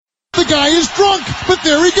guy is drunk, but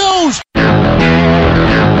there he goes.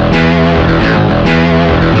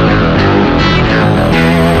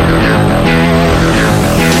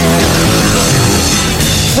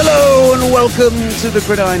 Hello and welcome to the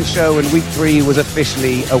Gridiron Show, and week 3 was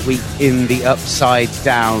officially a week in the upside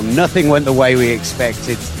down. Nothing went the way we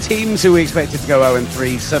expected. Teams who we expected to go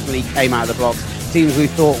 0-3 suddenly came out of the blocks. Teams we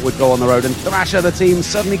thought would go on the road and thrash other teams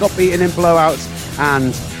suddenly got beaten in blowouts.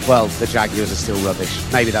 And, well, the Jaguars are still rubbish.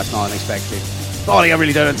 Maybe that's not unexpected. But Ollie, I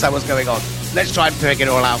really don't understand what's going on. Let's try and figure it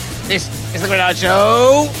all out. This is the Gridiron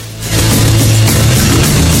Show.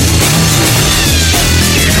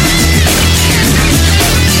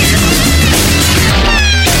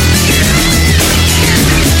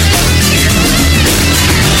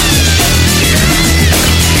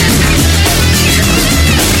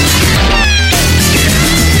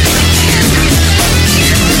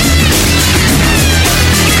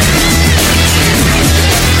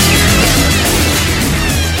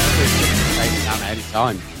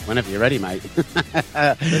 Time. Whenever you're ready, mate.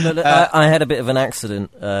 I had a bit of an accident.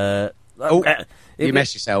 You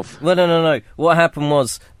messed yourself. Well, no. What happened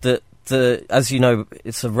was that, as you know,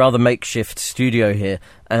 it's a rather makeshift studio here,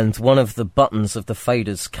 and one of the buttons of the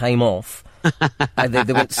faders came off. And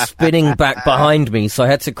they went spinning back behind me, so I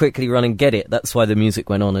had to quickly run and get it. That's why the music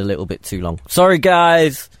went on a little bit too long. Sorry,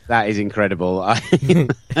 guys. That is incredible.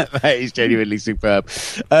 That is genuinely superb.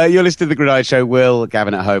 You're listening to The Gridiron Show. Will,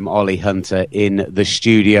 Gavin at home, Ollie Hunter in the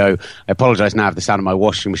studio. I apologise now if the sound of my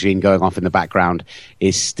washing machine going off in the background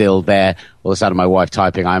is still there, or the sound of my wife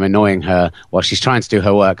typing. I'm annoying her while she's trying to do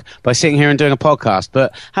her work by sitting here and doing a podcast.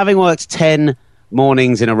 But having worked 10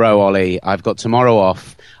 mornings in a row, Ollie, I've got tomorrow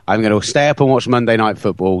off. I'm going to stay up and watch Monday Night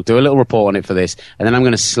Football, do a little report on it for this, and then I'm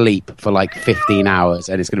going to sleep for like 15 hours,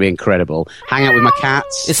 and it's going to be incredible. Hang out with my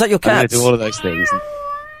cats. Is that your cats? I'm going to do all of those things.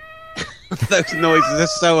 Those noises are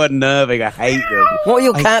so unnerving. I hate them. What are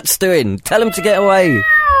your cats doing? Tell them to get away.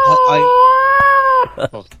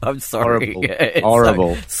 I'm sorry.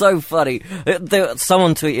 Horrible. So funny.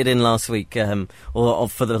 Someone tweeted in last week, or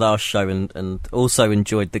for the last show, and also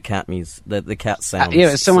enjoyed the cat music, the cat sounds.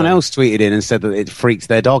 Yeah, someone else tweeted in and said that it freaked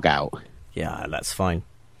their dog out. Yeah, that's fine.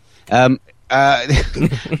 Because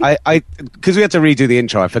we had to redo the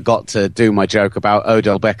intro, I forgot to do my joke about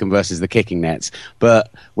Odell Beckham versus the kicking nets.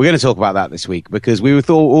 But we're going to talk about that this week, because we all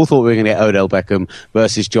thought we were going to get Odell Beckham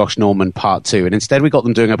versus Josh Norman part 2. And instead we got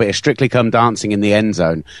them doing a bit of Strictly Come Dancing in the end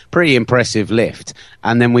zone. Pretty impressive lift.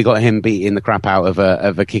 And then we got him beating the crap out of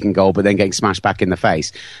a kicking goal, but then getting smashed back in the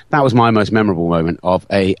face. That was my most memorable moment of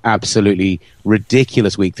a absolutely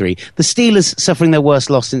ridiculous week 3. The Steelers suffering their worst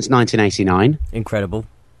loss since 1989. Incredible.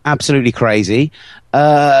 Absolutely crazy.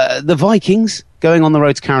 The Vikings going on the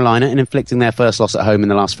road to Carolina and inflicting their first loss at home in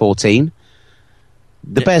the last 14.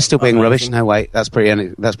 The Bears still being rubbish. No, wait, that's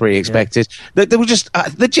pretty expected. Yeah. They were just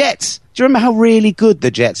the Jets. Do you remember how really good the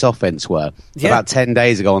Jets' offense were about 10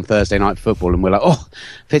 days ago on Thursday Night Football? And we're like, oh,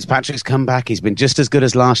 Fitzpatrick's come back. He's been just as good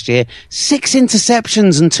as last year. 6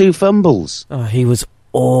 interceptions and 2 fumbles. Oh, he was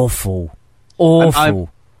awful. Awful.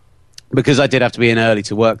 Because I did have to be in early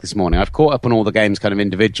to work this morning. I've caught up on all the games kind of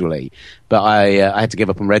individually, but I had to give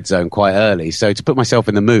up on Red Zone quite early. So to put myself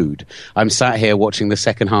in the mood, I'm sat here watching the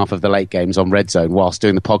second half of the late games on Red Zone whilst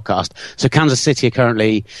doing the podcast. So Kansas City are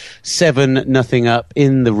currently 7-0 up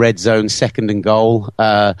in the Red Zone, second and goal.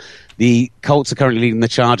 The Colts are currently leading the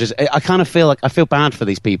Chargers. I kind of feel bad for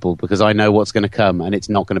these people because I know what's going to come and it's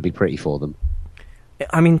not going to be pretty for them.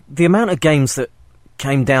 I mean, the amount of games that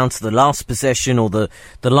came down to the last possession or the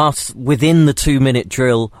last within the 2-minute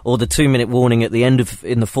drill or the 2-minute warning at the end of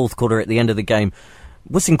in the fourth quarter at the end of the game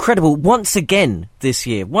was incredible once again this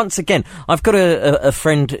year. Once again, I've got a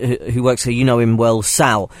friend who works here. You know him well,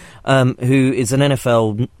 Sal, who is an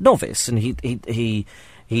NFL novice, and he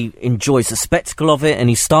enjoys the spectacle of it, and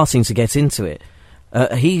he's starting to get into it.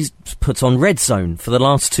 He's put on Red Zone for the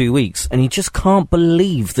last 2 weeks, and he just can't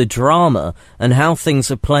believe the drama and how things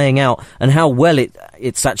are playing out and how well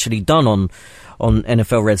it's actually done on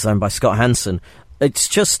NFL Red Zone by Scott Hansen. It's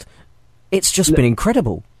just been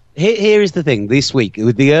incredible. Here is the thing this week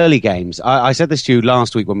with the early games. I said this to you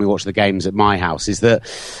last week when we watched the games at my house, is that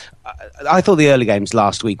I thought the early games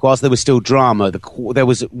last week, whilst there was still drama, there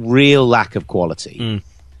was real lack of quality.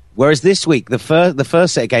 Whereas this week, the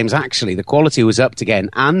first set of games, actually, the quality was upped again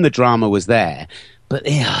and the drama was there. But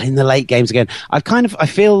in the late games again, I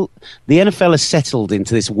feel the NFL has settled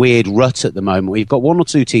into this weird rut at the moment. We've got 1 or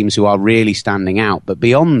 2 teams who are really standing out. But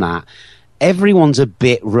beyond that, everyone's a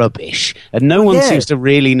bit rubbish. And no one seems to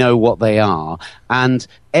really know what they are. And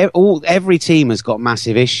every team has got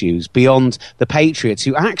massive issues beyond the Patriots,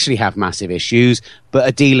 who actually have massive issues, but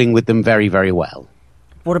are dealing with them very, very well.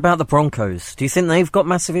 What about the Broncos? Do you think they've got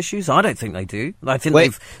massive issues? I don't think they do. I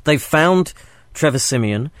think they've found Trevor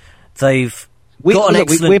Siemian. They've got an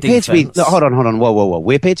excellent defense. Hold on. Whoa.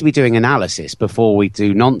 We appear to be doing analysis before we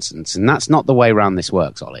do nonsense, and that's not the way around this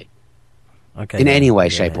works, Ollie. Okay, in any way,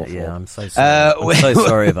 shape, or form. Yeah, I'm so sorry. I'm so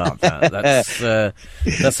sorry about that.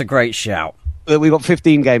 That's a great shout. We've got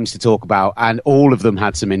 15 games to talk about, and all of them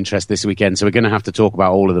had some interest this weekend, so we're going to have to talk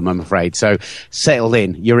about all of them, I'm afraid. So settle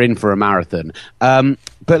in. You're in for a marathon.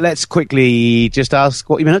 But let's quickly just ask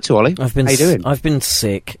what you've been up to, Ollie. How you doing? I've been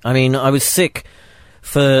sick. I mean, I was sick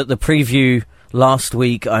for the preview last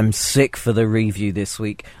week. I'm sick for the review this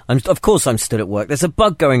week. Of course, I'm still at work. There's a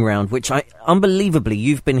bug going around, which unbelievably,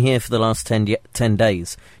 you've been here for the last 10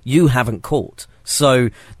 days. You haven't caught. So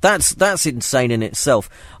that's insane in itself.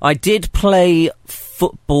 I did play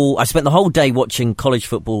football. I spent the whole day watching college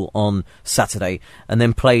football on Saturday, and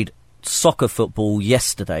then played soccer football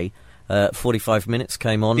yesterday. 45 minutes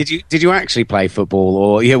came on. Did you actually play football,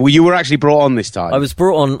 or you were actually brought on this time? I was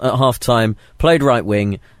brought on at half time, played right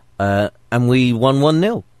wing, and we won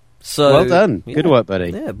 1-0. So well done. Good work,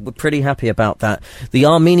 buddy. Yeah, we're pretty happy about that. The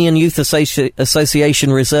Armenian Youth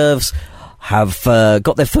Association reserves have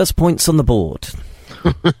got their first points on the board.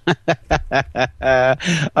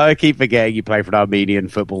 I keep forgetting you play for an Armenian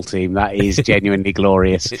football team. That is genuinely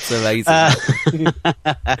glorious. It's amazing.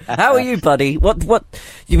 How are you, buddy? What?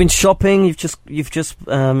 You've been shopping? You've just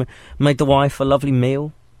made the wife a lovely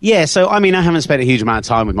meal? Yeah, so I mean, I haven't spent a huge amount of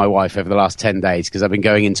time with my wife over the last 10 days because I've been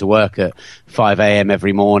going into work at 5 a.m.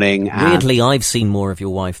 every morning. Weirdly, I've seen more of your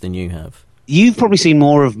wife than you have. You've probably seen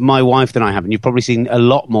more of my wife than I have, and you've probably seen a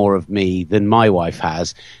lot more of me than my wife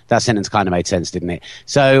has. That sentence kind of made sense, didn't it?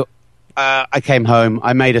 So I came home,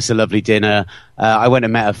 I made us a lovely dinner, I went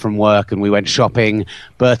and met her from work, and we went shopping.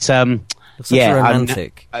 But Such a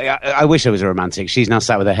romantic. I wish I was a romantic. She's now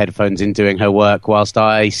sat with her headphones in doing her work whilst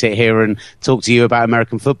I sit here and talk to you about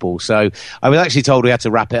American football. So I was actually told we had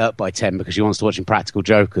to wrap it up by 10 because she wants to watch Impractical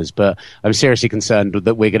Jokers, but I'm seriously concerned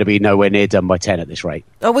that we're going to be nowhere near done by 10 at this rate.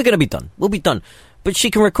 Oh, we're going to be done. We'll be done. But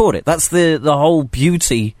she can record it. That's the whole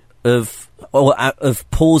beauty of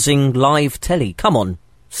pausing live telly. Come on,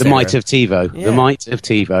 Sarah. The might of TiVo. Yeah. The might of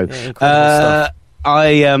TiVo. Yeah, incredible stuff.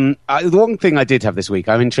 The one thing I did have this week,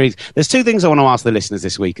 I'm intrigued. There's two things I want to ask the listeners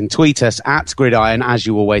this week, and tweet us at Gridiron, as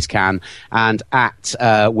you always can, and at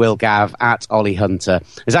Will Gav, at Ollie Hunter.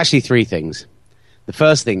 There's actually three things. The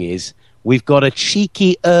first thing is, we've got a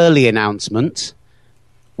cheeky early announcement,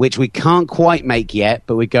 which we can't quite make yet,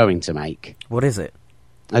 but we're going to make. What is it?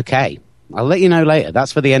 Okay. I'll let you know later.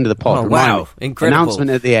 That's for the end of the pod. Oh, wow. Incredible.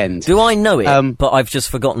 Announcement at the end. Do I know it, but I've just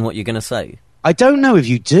forgotten what you're going to say? I don't know if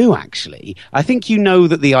you do, actually. I think you know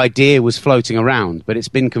that the idea was floating around, but it's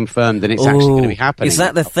been confirmed and it's actually going to be happening. Is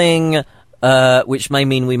that the thing which may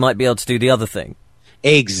mean we might be able to do the other thing?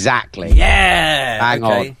 Exactly. Yeah! Bang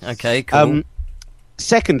on. Okay, cool.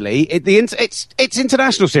 Secondly, it's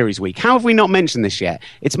International Series week. How have we not mentioned this yet?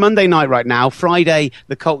 It's Monday night right now. Friday,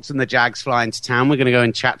 the Colts and the Jags fly into town. We're going to go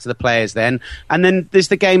and chat to the players then. And then there's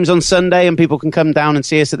the games on Sunday, and people can come down and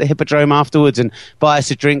see us at the Hippodrome afterwards and buy us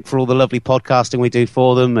a drink for all the lovely podcasting we do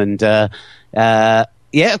for them. And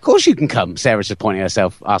yeah, of course you can come. Sarah's just pointing at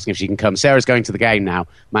herself, asking if she can come. Sarah's going to the game now.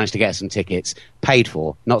 Managed to get some tickets. Paid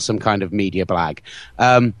for, not some kind of media blag.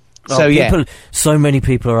 So many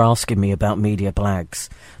people are asking me about media blags.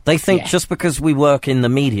 They think just because we work in the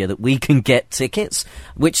media that we can get tickets,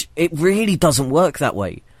 which it really doesn't work that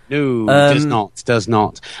way. No, it does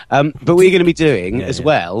not. But we're going to be doing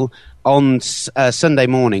well on Sunday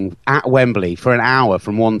morning at Wembley for an hour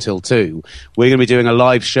from 1 till 2. We're going to be doing a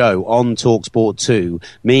live show on TalkSport 2.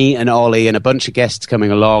 Me and Ollie and a bunch of guests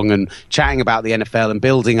coming along and chatting about the NFL and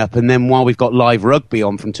building up. And then while we've got live rugby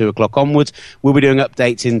on from 2 o'clock onwards, we'll be doing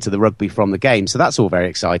updates into the rugby from the game. So that's all very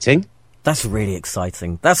exciting. That's really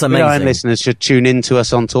exciting. That's amazing. Our listeners should tune in to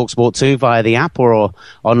us on TalkSport 2 via the app or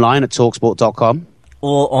online at talksport.com.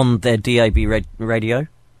 Or on their DAB radio.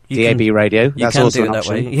 DAB radio. That's also do it an that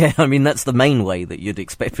option. way. Yeah, I mean, that's the main way that you'd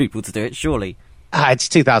expect people to do it, surely. It's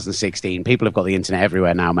 2016. People have got the internet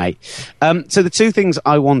everywhere now, mate. So the two things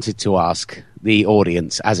I wanted to ask the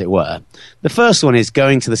audience, as it were. The first one is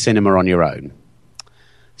going to the cinema on your own.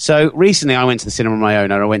 So recently I went to the cinema on my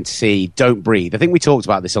own and I went to see Don't Breathe. I think we talked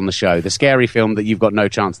about this on the show, the scary film that you've got no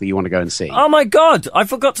chance that you want to go and see. Oh my God, I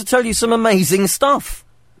forgot to tell you some amazing stuff.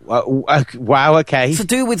 Wow, okay. To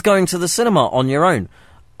do with going to the cinema on your own.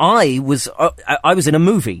 I was in a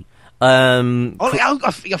movie. I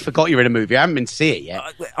forgot you're in a movie. I haven't been to see it yet.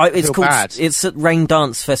 It's at Rain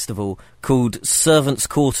Dance Festival called Servants'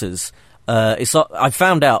 Quarters. I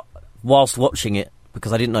found out whilst watching it,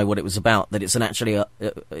 because I didn't know what it was about, that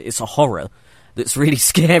it's a horror. that's really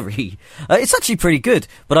scary. It's actually pretty good,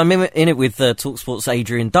 but I'm in it with TalkSport's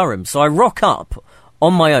Adrian Durham. So I rock up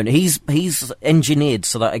on my own. He's engineered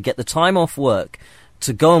so that I get the time off work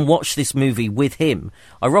to go and watch this movie with him.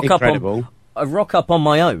 I rock up on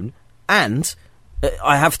my own, and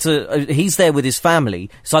I have to. He's there with his family,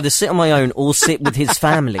 so I either sit on my own or sit with his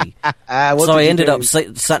family. So I ended up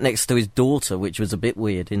sat next to his daughter, which was a bit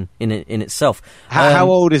weird in itself. How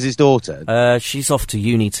old is his daughter? She's off to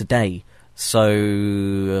uni today,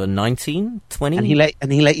 so 19, 20. And he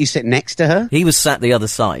let you sit next to her? He was sat the other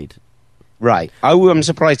side. Right. I'm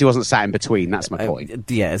surprised he wasn't sat in between. That's my point.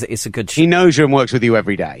 Yeah, it's a good. He knows you and works with you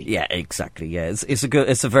every day. Yeah, exactly. Yeah,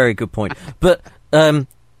 it's a very good point. But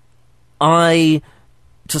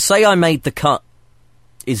to say I made the cut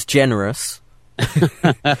is generous.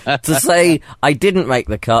 To say I didn't make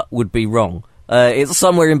the cut would be wrong. It's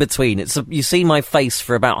somewhere in between. You see my face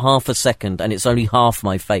for about half a second, and it's only half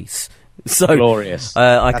my face. So glorious.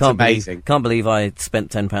 I can't believe I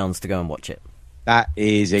spent £10 to go and watch it. That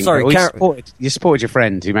is incredible. Sorry, you supported your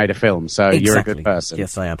friend who made a film, so exactly. You're a good person.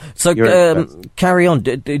 Yes, I am. So carry on.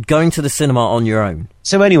 Going to the cinema on your own.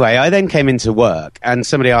 So anyway, I then came into work, and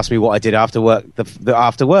somebody asked me what I did after work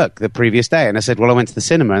the previous day, and I said, well, I went to the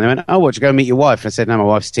cinema, and they went, oh, what, did you go meet your wife? And I said, no, my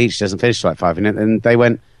wife's a teacher, she doesn't finish till like 5, and they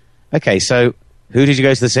went, okay, so who did you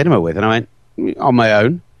go to the cinema with? And I went, on my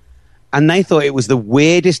own. And they thought it was the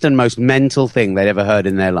weirdest and most mental thing they'd ever heard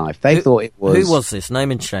in their life. They thought it was... Who was this? Name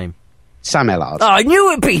and shame. Sam Ellard. Oh, I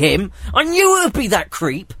knew it'd be him. I knew it would be that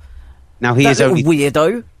creep. Now he is only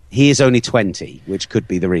weirdo. He is only 20, which could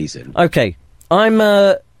be the reason. Okay, I'm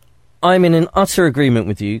in an utter agreement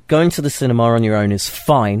with you. Going to the cinema on your own is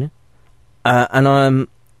fine, and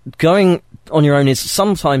going on your own is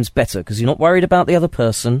sometimes better because you're not worried about the other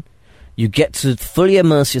person. You get to fully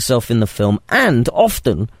immerse yourself in the film, and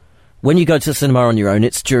often when you go to the cinema on your own,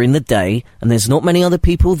 it's during the day, and there's not many other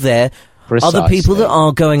people there. Precisely. Other people that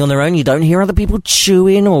are going on their own, you don't hear other people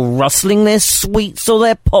chewing or rustling their sweets or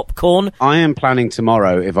their popcorn. I am planning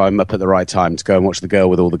tomorrow, if I'm up at the right time, to go and watch The Girl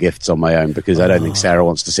with All the Gifts on my own, because I don't think Sarah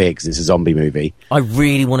wants to see it because it's a zombie movie. I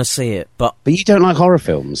really want to see it, but you don't like horror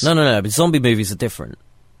films. No, but zombie movies are different.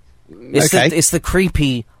 It's the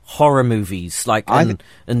creepy horror movies, like and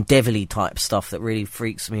devilly type stuff that really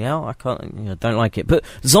freaks me out. I don't like it. But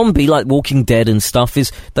zombie, like Walking Dead and stuff,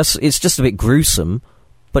 it's just a bit gruesome.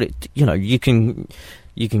 But you can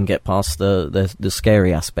get past the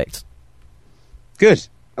scary aspect. Good.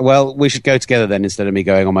 Well, we should go together then instead of me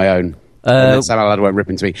going on my own. Sam Allard won't rip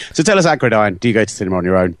into me. So tell us, Acridine, do you go to cinema on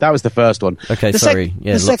your own? That was the first one. Okay, sorry.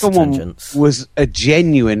 The second one was a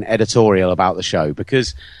genuine editorial about the show,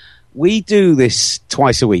 because we do this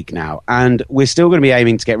twice a week now, and we're still going to be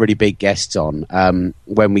aiming to get really big guests on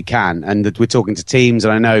when we can. And we're talking to teams,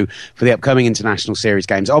 and I know for the upcoming International Series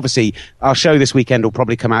games, obviously our show this weekend will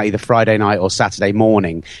probably come out either Friday night or Saturday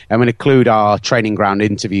morning, and we'll include our training ground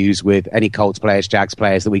interviews with any Colts players, Jags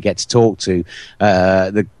players that we get to talk to.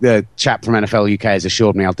 The chap from NFL UK has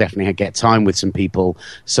assured me I'll definitely get time with some people,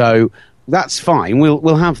 so that's fine.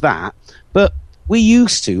 We'll have that. But we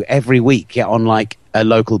used to every week get on like a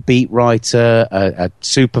local beat writer, a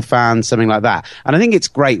super fan, something like that. And I think it's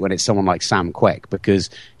great when it's someone like Sam Quek, because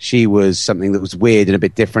she was something that was weird and a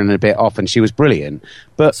bit different and a bit off, and she was brilliant.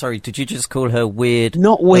 But sorry, did you just call her weird?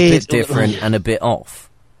 Not weird, a bit different and a bit off.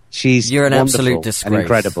 You're an absolute disgrace and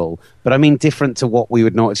incredible. But I mean, different to what we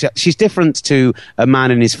would know. She's different to a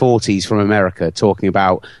man in his 40s from America talking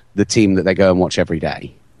about the team that they go and watch every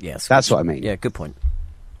day. Yes, that's what I mean. Yeah, good point.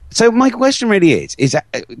 So my question really is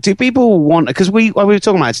do people want, because we were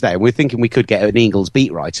talking about it today, and we're thinking we could get an Eagles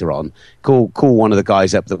beat writer on, call one of the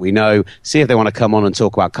guys up that we know, see if they want to come on and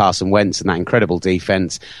talk about Carson Wentz and that incredible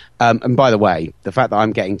defense. And by the way, the fact that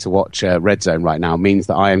I'm getting to watch Red Zone right now means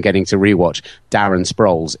that I am getting to rewatch Darren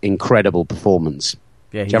Sproles' incredible performance.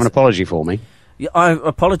 Yeah, do you have an apology for me? Yeah, I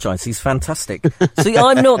apologise. He's fantastic. See,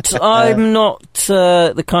 I'm not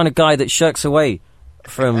the kind of guy that shirks away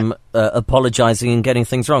from apologising and getting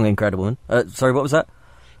things wrong. Incredible. Sorry, what was that?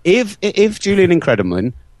 If Julian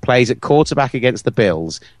Incredible plays at quarterback against the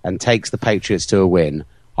Bills and takes the Patriots to a win,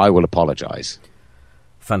 I will apologise.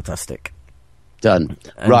 Fantastic. Done.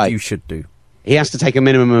 And right. You should do. He has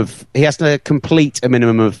to complete a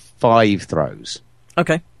minimum of 5 throws.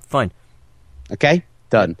 Okay, fine. Okay,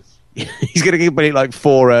 done. He's going to get it like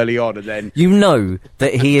 4 early on, and then you know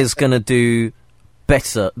that he is going to do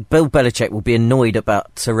better. Bill Belichick will be annoyed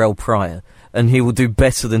about Terrell Pryor, and he will do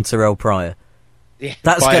better than Terrell Pryor. Yeah,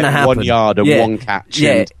 that's going to happen. 1 yard and 1 catch.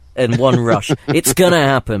 Yeah, and 1 rush. It's going to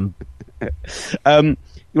happen.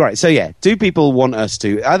 Right, so yeah, do people want us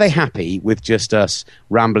to... Are they happy with just us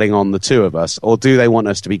rambling on, the two of us, or do they want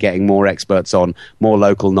us to be getting more experts on, more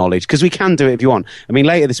local knowledge? Because we can do it if you want. I mean,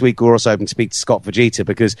 later this week, we're also hoping to speak to Scott Vegeta,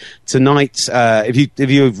 because tonight, if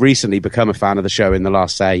you've recently become a fan of the show in the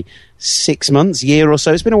last, say, 6 months, year or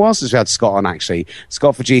so, it's been a while since we had Scott on, actually.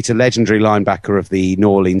 Scott Vegeta, legendary linebacker of the New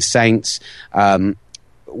Orleans Saints,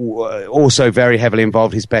 also very heavily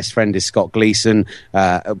involved. His best friend is Scott Gleason.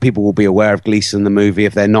 People will be aware of Gleason, the movie.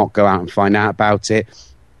 If they're not, go out and find out about it.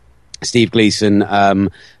 Steve Gleason,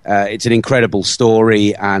 it's an incredible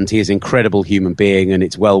story, and he is an incredible human being, and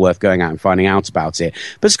it's well worth going out and finding out about it.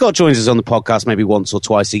 But Scott joins us on the podcast maybe once or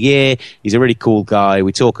twice a year. He's a really cool guy.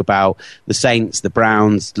 We talk about the Saints, the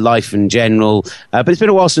Browns, life in general. But it's been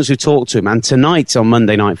a while since we've talked to him. And tonight on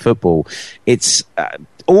Monday Night Football, it's...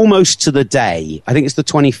 almost to the day, I think it's the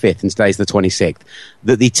 25th and today's the 26th,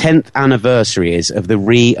 that the 10th anniversary is of the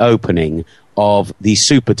reopening of the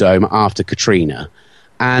Superdome after Katrina.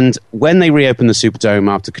 And when they reopened the Superdome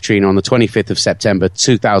after Katrina on the 25th of September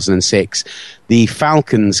 2006, the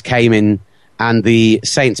Falcons came in and the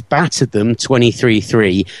Saints battered them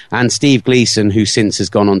 23-3. And Steve Gleason, who since has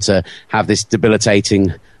gone on to have this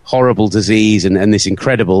debilitating, horrible disease and this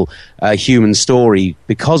incredible human story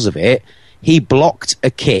because of it, he blocked a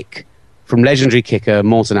kick from legendary kicker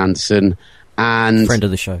Morten Andersen, and friend of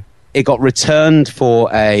the show. It got returned for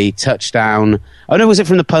a touchdown. Oh no, was it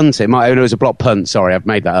from the punter? It was a block punt. Sorry, I've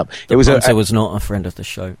made that up. The punter was not a friend of the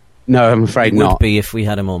show. No, I'm afraid not. Would be if we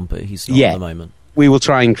had him on, but he's not at the moment. We will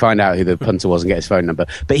try and find out who the punter was and get his phone number.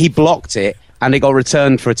 But he blocked it, and it got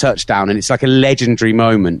returned for a touchdown, and it's like a legendary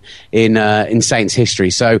moment in Saints history.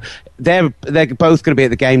 So they're both going to be at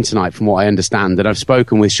the game tonight, from what I understand. And I've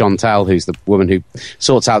spoken with Chantal, who's the woman who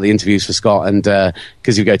sorts out the interviews for Scott, and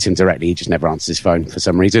because you go to him directly, he just never answers his phone for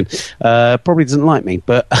some reason. Probably doesn't like me,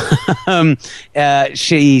 but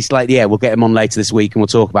she's like, yeah, we'll get him on later this week, and we'll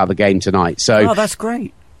talk about the game tonight. So, oh, that's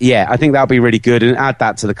great. Yeah, I think that'll be really good, and add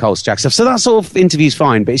that to the Colts Jack stuff. So that sort of interview's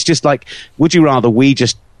fine, but it's just like, would you rather we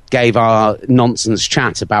just gave our nonsense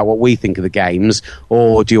chat about what we think of the games,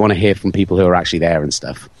 or do you want to hear from people who are actually there and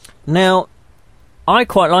stuff? Now, I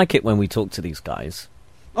quite like it when we talk to these guys.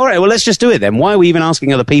 All right, well, let's just do it then. Why are we even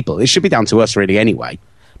asking other people? It should be down to us, really, anyway.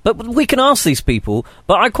 But we can ask these people,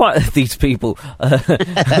 but I quite... these people,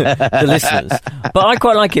 the listeners. But I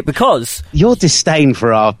quite like it because... Your disdain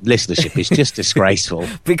for our listenership is just disgraceful.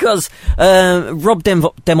 Because Rob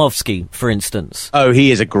Demovsky, for instance... Oh, he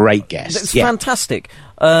is a great guest. It's fantastic.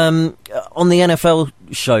 On the NFL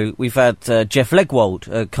show, we've had Jeff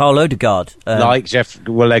Legwold, Carl Odegaard. Like Jeff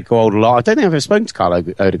Legwold a lot. I don't think I've ever spoken to Carl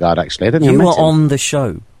Odegaard, actually. I don't think you were on the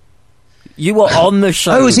show. You were on the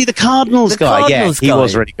show. Oh, is he the Cardinals guy? Cardinals guy. He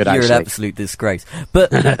was really good, actually. You're an absolute disgrace. But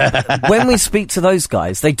when we speak to those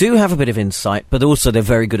guys, they do have a bit of insight, but also they're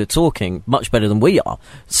very good at talking, much better than we are.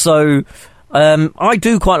 So I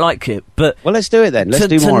do quite like it. But well, let's do it then. Let's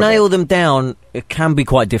do more. To nail them down, it can be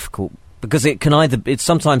quite difficult, because it can either...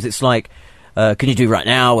 sometimes it's like, can you do right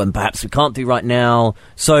now, and perhaps we can't do right now.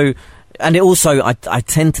 So, and it also, I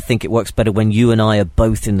tend to think it works better when you and I are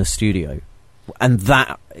both in the studio. And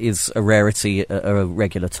that is a rarity at a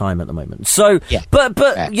regular time at the moment. So, yeah.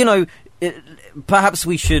 But you know, perhaps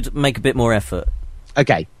we should make a bit more effort.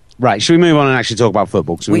 Okay, right. Should we move on and actually talk about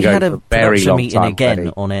football? Because we had a very production long meeting time again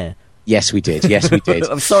already. On air. Yes, we did. Yes, we did.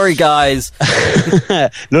 I'm sorry, guys.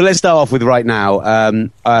 No, let's start off with right now.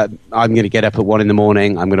 I'm going to get up at 1 a.m.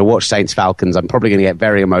 I'm going to watch Saints Falcons. I'm probably going to get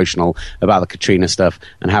very emotional about the Katrina stuff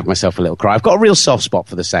and have myself a little cry. I've got a real soft spot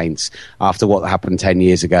for the Saints after what happened 10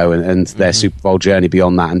 years ago and their Super Bowl journey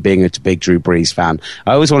beyond that, and being a big Drew Brees fan.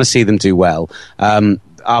 I always want to see them do well.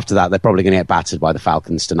 After that, they're probably going to get battered by the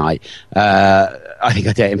Falcons tonight. I think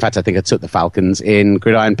I did. In fact, I think I took the Falcons in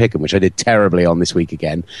Gridiron Pick'em, which I did terribly on this week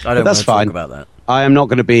again. I don't but that's fine. Talk about that. I am not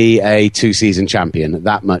going to be a 2-season champion.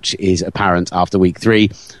 That much is apparent after week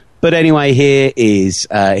 3. But anyway, here's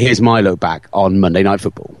my look back on Monday Night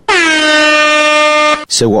Football.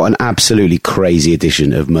 So what an absolutely crazy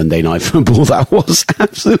edition of Monday Night Football that was.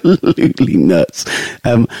 Absolutely nuts.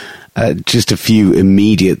 Just a few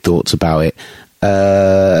immediate thoughts about it.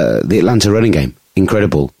 The Atlanta running game,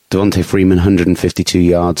 incredible. Devontae Freeman, 152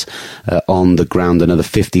 yards on the ground, another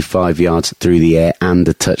 55 yards through the air, and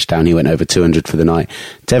a touchdown. He went over 200 for the night.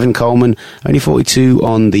 Tevin Coleman, only 42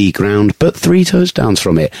 on the ground, but 3 touchdowns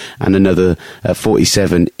from it, and another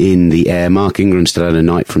 47 in the air. Mark Ingram still had a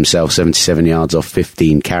night for himself, 77 yards off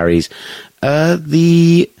 15 carries. Kobe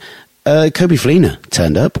Fleener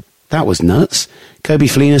turned up. That was nuts. Kobe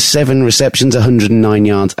Fleener, 7 receptions, 109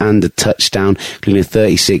 yards and a touchdown, including a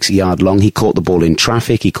 36-yard long. He caught the ball in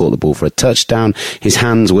traffic. He caught the ball for a touchdown. His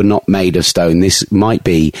hands were not made of stone. This might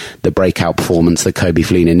be the breakout performance that Kobe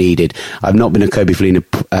Fleener needed. I've not been a Kobe Fleener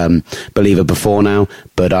believer before now,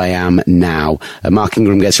 but I am now. Mark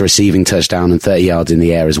Ingram gets a receiving touchdown and 30 yards in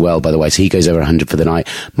the air as well, by the way, so he goes over 100 for the night.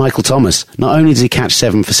 Michael Thomas, not only does he catch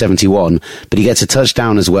 7 for 71, but he gets a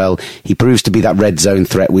touchdown as well. He proves to be that red zone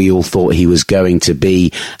threat we all thought he was going to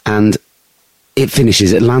be, and it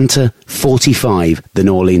finishes Atlanta 45, the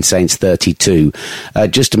New Orleans Saints 32.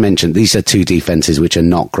 Just to mention, these are two defenses which are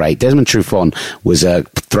not great. Desmond Trufant was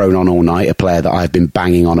thrown on all night, a player that I've been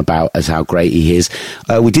banging on about as how great he is.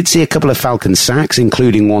 We did see a couple of Falcons sacks,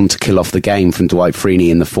 including one to kill off the game from Dwight Freeney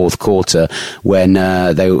in the fourth quarter when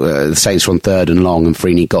the Saints were on 3rd and long and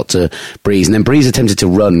Freeney got to Breeze. And then Breeze attempted to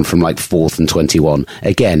run from like 4th and 21.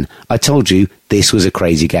 Again, I told you, this was a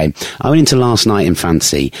crazy game. I went into last night in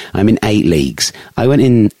fantasy. I'm in 8 leagues. I went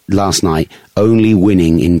in last night only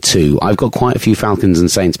winning in 2. I've got quite a few Falcons and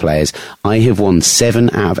Saints players. I have won 7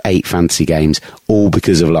 out of 8 fantasy games, all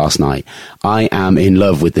because of last night. I am in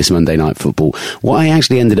love with this Monday Night Football. What I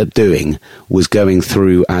actually ended up doing was going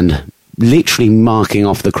through and literally marking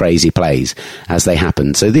off the crazy plays as they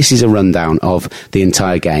happened. So this is a rundown of the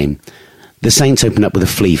entire game. The Saints opened up with a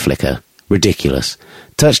flea flicker. Ridiculous.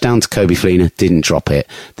 Touchdown to Kobe Fleener, didn't drop it.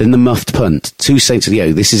 Then the muffed punt, 2 Saints of the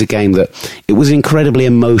O. This is a game that, it was an incredibly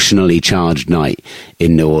emotionally charged night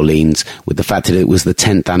in New Orleans, with the fact that it was the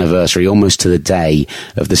 10th anniversary, almost to the day,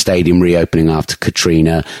 of the stadium reopening after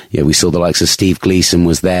Katrina. We saw the likes of Steve Gleason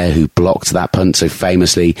was there, who blocked that punt so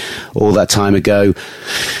famously all that time ago.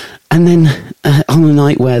 And then on the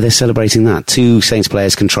night where they're celebrating that, 2 Saints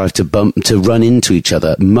players contrive to run into each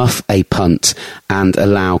other, muff a punt, and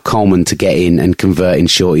allow Coleman to get in and convert in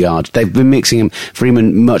short yard. They've been mixing him.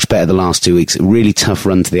 Freeman much better the last 2 weeks. Really tough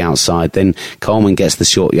run to the outside. Then Coleman gets the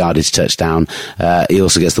short yardage touchdown. He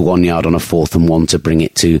also gets the 1 yard on a 4th and 1 to bring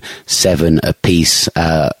it to 7 apiece.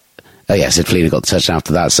 Sid Fleener got the touchdown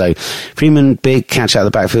after that. So Freeman, big catch out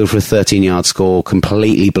of the backfield for a 13-yard score,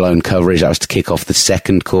 completely blown coverage. That was to kick off the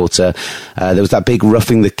second quarter. There was that big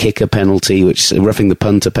roughing the punter penalty,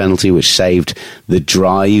 which saved the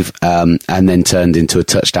drive, and then turned into a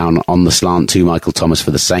touchdown on the slant to Michael Thomas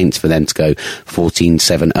for the Saints for them to go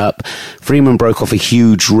 14-7 up. Freeman broke off a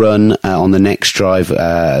huge run on the next drive,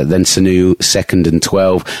 then Sanu 2nd and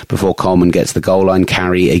 12 before Coleman gets the goal line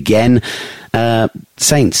carry again.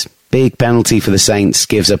 Saints. Big penalty for the Saints,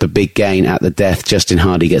 gives up a big gain at the death. Justin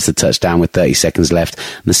Hardy gets the touchdown with 30 seconds left.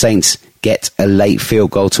 And the Saints get a late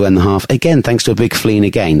field goal to end the half, again thanks to a big Fleener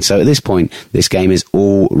again. So at this point, this game is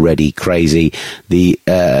already crazy. The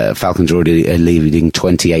Falcons are already leading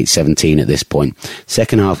 28-17 at this point.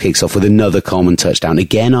 Second half kicks off with another Coleman touchdown,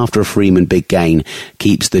 again after a Freeman big gain,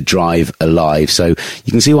 keeps the drive alive. So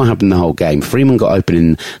you can see what happened in the whole game. Freeman got open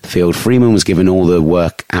in the field. Freeman was given all the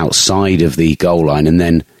work outside of the goal line, and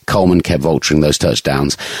then Coleman kept vulturing those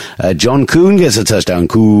touchdowns. John Kuhn gets a touchdown.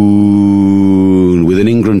 Kuhn with an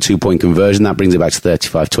Ingram 2-point conversion. That brings it back to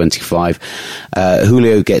 35-25.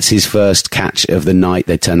 Julio gets his first catch of the night.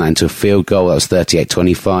 They turn that into a field goal. That was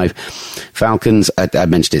 38-25. Falcons, I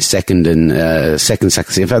mentioned it, second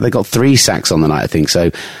sack. In fact, they got 3 sacks on the night, I think. So,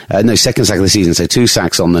 second sack of the season. So 2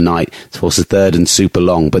 sacks on the night. It's forced a third and super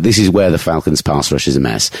long. But this is where the Falcons' pass rush is a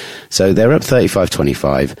mess. So they're up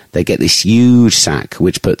 35-25. They get this huge sack,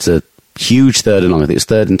 which puts a huge 3rd and long. I think it's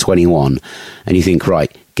 3rd and 21. And you think,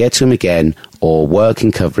 right, get to him again or work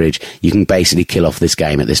in coverage. You can basically kill off this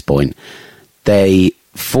game at this point. They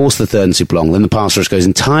force the 3rd and super long. Then the pass rush goes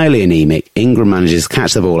entirely anemic. Ingram manages to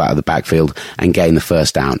catch the ball out of the backfield and gain the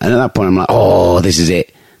first down. And at that point, I'm like, oh, this is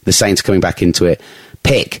it. The Saints are coming back into it.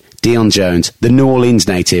 Pick. Deion Jones, the New Orleans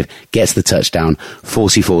native, gets the touchdown,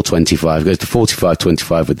 44-25, goes to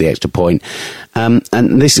 45-25 with the extra point. And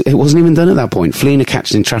it wasn't even done at that point. Fleener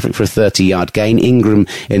catches in traffic for a 30-yard gain. Ingram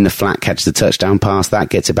in the flat catches the touchdown pass. That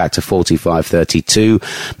gets it back to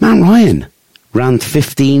 45-32. Matt Ryan ran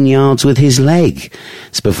 15 yards with his leg.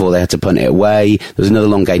 It's before they had to punt it away. There was another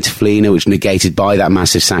long gain to Fleener, which negated by that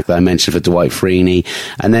massive sack that I mentioned for Dwight Freeney.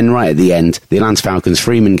 And then right at the end, the Atlanta Falcons,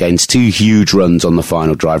 Freeman gains 2 huge runs on the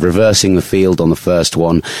final drive, reversing the field on the first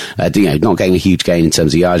one. Not getting a huge gain in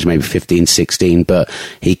terms of yards, maybe 15, 16, but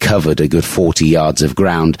he covered a good 40 yards of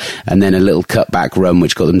ground. And then a little cutback run,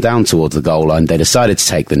 which got them down towards the goal line. They decided to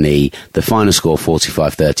take the knee. The final score,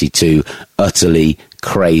 45-32, utterly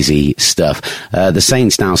crazy stuff. The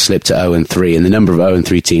Saints now slip to 0-3, and the number of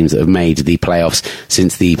 0-3 teams that have made the playoffs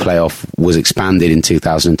since the playoff was expanded in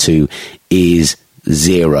 2002 is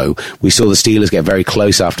 0. We saw the Steelers get very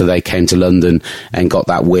close after they came to London and got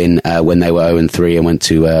that win when they were 0-3 and went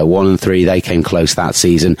to 1-3. They came close that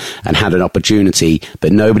season and had an opportunity,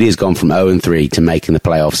 but nobody has gone from 0-3 to making the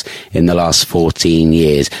playoffs in the last 14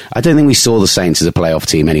 years. I don't think we saw the Saints as a playoff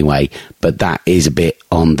team anyway, but that is a bit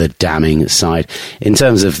on the damning side. In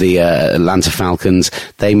terms of the Atlanta Falcons,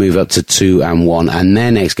 they move up to 2-1, and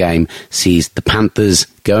their next game sees the Panthers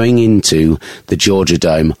going into the Georgia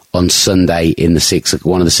Dome on Sunday in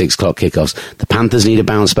one of the 6 o'clock kickoffs. The Panthers need a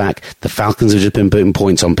bounce back. The Falcons have just been putting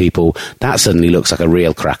points on people. That suddenly looks like a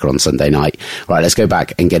real cracker on Sunday night. Right, let's go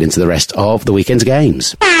back and get into the rest of the weekend's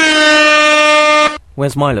games.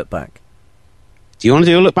 Where's my look back? Do you want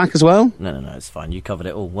to do a look back as well? No, it's fine. You covered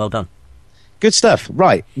it all. Well done. Good stuff.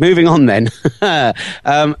 Right, moving on then. Do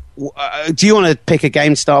you want to pick a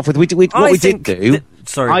game to start off with? What we did do...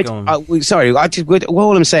 Sorry, go on.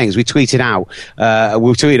 All I'm saying is we tweeted out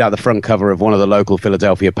the front cover of one of the local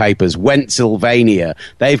Philadelphia papers, Wentzylvania.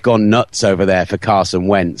 They've gone nuts over there for Carson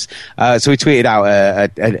Wentz. So we tweeted out a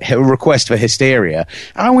request for hysteria.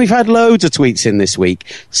 And we've had loads of tweets in this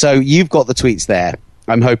week. So you've got the tweets there.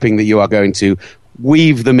 I'm hoping that you are going to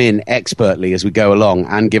weave them in expertly as we go along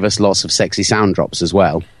and give us lots of sexy sound drops as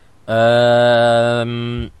well.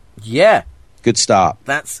 Yeah. Good start.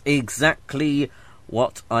 That's exactly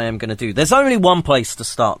what I am going to do. There's only one place to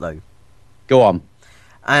start, though. Go on.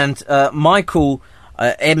 And Michael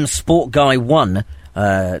M Sport Guy 1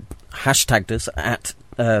 hashtagged us at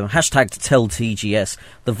 #TellTGS.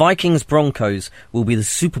 The Vikings Broncos will be the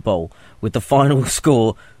Super Bowl with the final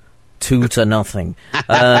score 2-0.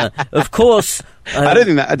 Of course, I don't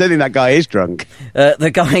think that guy is drunk.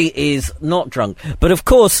 The guy is not drunk, but of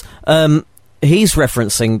course, he's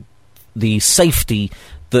referencing the safety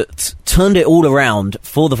that turned it all around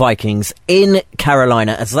for the Vikings in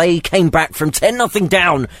Carolina as they came back from 10-0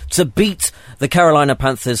 down to beat the Carolina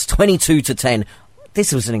Panthers 22-10.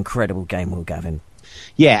 This was an incredible game, Will Gavin.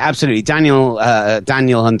 Yeah, absolutely. Daniel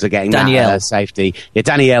Hunter getting that safety. Yeah,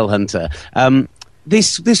 Danielle Hunter.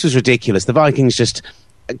 This was ridiculous. The Vikings just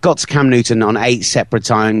got to Cam Newton on 8 separate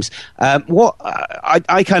times.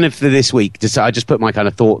 I kind of, for this week, I just put my kind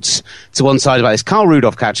of thoughts to one side about this. Kyle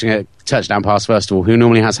Rudolph catching a touchdown pass, first of all, who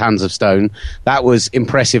normally has hands of stone. That was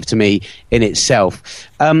impressive to me in itself.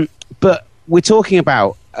 But we're talking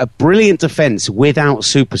about a brilliant defence without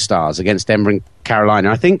superstars against Denver and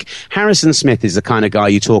Carolina. I think Harrison Smith is the kind of guy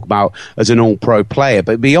you talk about as an all-pro player,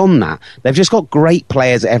 but beyond that, they've just got great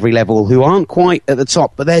players at every level who aren't quite at the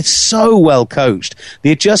top, but they're so well coached.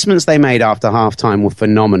 The adjustments they made after halftime were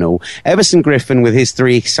phenomenal. Everson Griffin, with his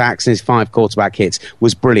 3 sacks and his 5 quarterback hits,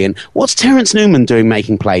 was brilliant. What's Terrence Newman doing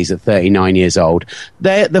making plays at 39 years old?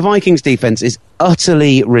 The Vikings defence is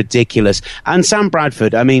utterly ridiculous. And Sam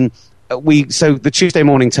Bradford, I mean, so the Tuesday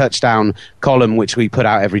morning touchdown column, which we put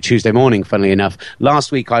out every Tuesday morning, funnily enough,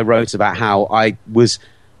 last week I wrote about how I was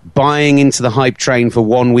buying into the hype train for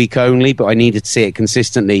 1 week only, but I needed to see it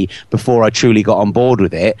consistently before I truly got on board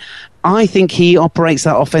with it. I think he operates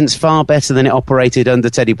that offense far better than it operated under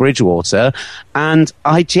Teddy Bridgewater, and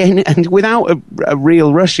without a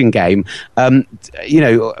real rushing game,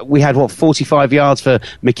 we had 45 yards for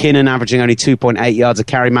McKinnon, averaging only 2.8 yards a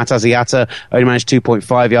carry. Matt Asiata only managed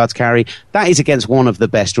 2.5 yards carry. That is against one of the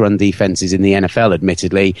best run defenses in the NFL,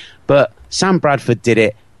 admittedly, but Sam Bradford did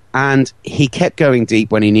it, and he kept going deep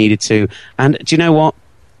when he needed to. And do you know what?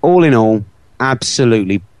 All in all,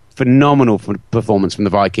 absolutely phenomenal performance from the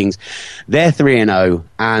Vikings. They're 3-0,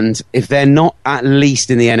 and if they're not at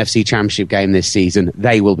least in the NFC Championship game this season,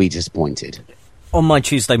 they will be disappointed. On my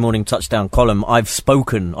Tuesday morning touchdown column, I've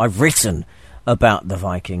written about the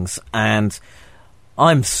Vikings, and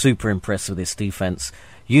I'm super impressed with this defense.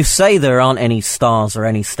 You say there aren't any stars or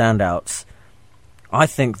any standouts. I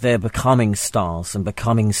think they're becoming stars and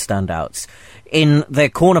becoming standouts. In their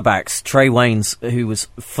cornerbacks, Trey Waynes, who was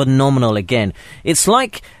phenomenal again. It's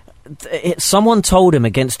like someone told him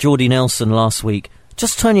against Jordy Nelson last week,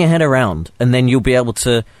 just turn your head around and then you'll be able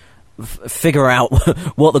to figure out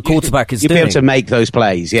what the quarterback is doing. You'll be able to make those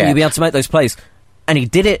plays, yeah. You'll be able to make those plays. And he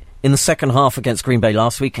did it in the second half against Green Bay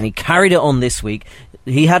last week, and he carried it on this week.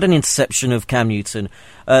 He had an interception of Cam Newton.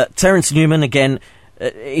 Terrence Newman, again,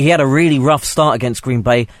 he had a really rough start against Green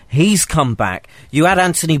Bay. He's come back. You add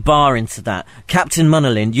Anthony Barr into that. Captain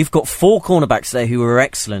Munnerlyn. You've got 4 cornerbacks there who are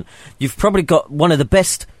excellent. You've probably got one of the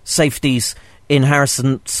best safeties in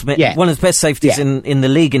Harrison Smith. Yeah. One of the best safeties in the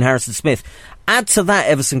league in Harrison Smith. Add to that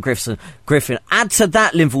Everson Griffin. Add to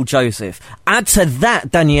that Linval Joseph. Add to that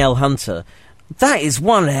Danielle Hunter. That is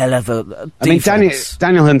one hell of a defense. I mean,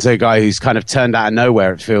 Daniel Hunter, a guy who's kind of turned out of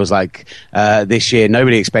nowhere, it feels like, this year.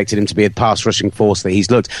 Nobody expected him to be a pass-rushing force that he's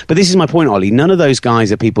looked. But this is my point, Ollie. None of those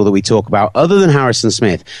guys are people that we talk about, other than Harrison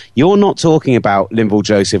Smith. You're not talking about Linval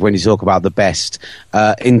Joseph when you talk about the best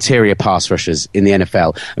interior pass rushers in the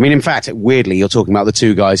NFL. I mean, in fact, weirdly, you're talking about the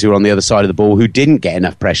two guys who are on the other side of the ball who didn't get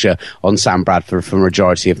enough pressure on Sam Bradford for a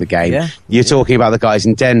majority of the game. Yeah. You're talking about the guys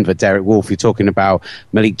in Denver, Derek Wolfe. You're talking about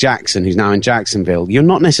Malik Jackson, who's now in Jacksonville. You're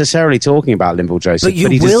not necessarily talking about Linval Joseph, but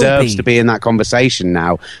he deserves to be in that conversation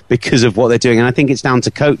now because of what they're doing. And I think it's down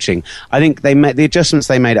to coaching. I think the adjustments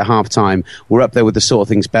they made at halftime were up there with the sort of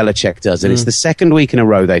things Belichick does. And it's the second week in a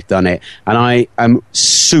row they've done it. And I am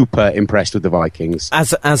super impressed with the Vikings.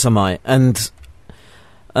 As am I. And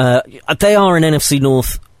they are an NFC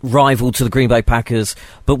North rival to the Green Bay Packers.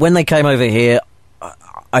 But when they came over here,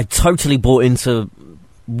 I totally bought into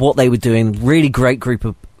what they were doing. Really great group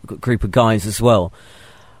of guys as well.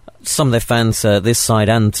 Some of their fans, this side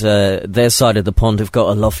and their side of the pond, have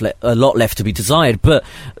got a lot left to be desired. But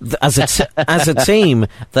as a team,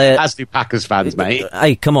 they're as do Packers fans, mate.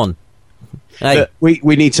 Hey, come on. Hey. We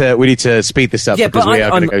need to speed this up because we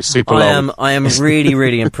are going to go super long. I am really,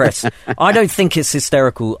 really impressed. I don't think it's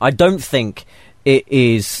hysterical. I don't think it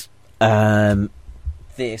is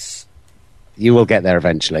this. You will get there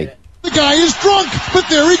eventually. The guy is drunk, but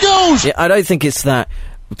there he goes. Yeah, I don't think it's that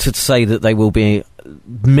to say that they will be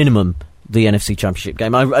minimum the NFC Championship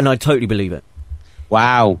game, and I totally believe it.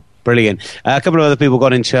 Wow. Brilliant. A couple of other people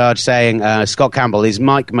got in charge saying, Scott Campbell, is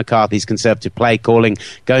Mike McCarthy's conservative play calling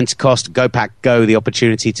going to cost Go Pack Go the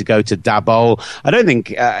opportunity to go to Da Bowl? I don't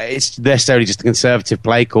think it's necessarily just the conservative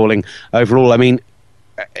play calling overall. I mean,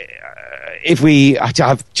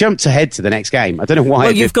 I've jumped ahead to the next game. I don't know why.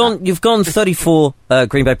 Well, you've gone 34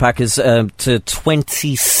 Green Bay Packers to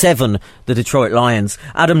 27 the Detroit Lions.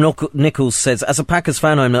 Adam Nichols says, as a Packers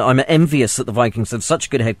fan, I'm envious that the Vikings have such a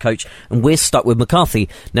good head coach and we're stuck with McCarthy.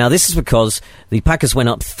 Now, this is because the Packers went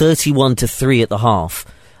up 31-3 at the half.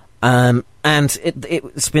 And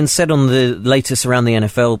it's been said on the latest Around the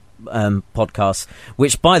NFL podcast,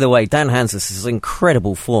 which, by the way, Dan Hansis is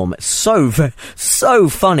incredible form. It's so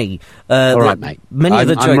funny. All right, mate.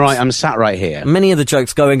 I'm sat right here. Many of the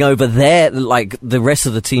jokes going over there, like the rest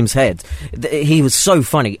of the team's head. He was so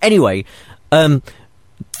funny. Anyway,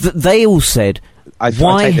 they all said, I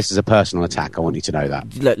take this as a personal attack. I want you to know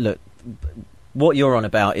that. Look, what you're on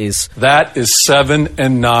about is... That is 7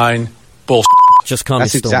 and 9 bullshit. Just calm your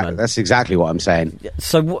storm, man. That's exactly what I'm saying.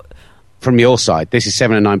 So what? From your side, this is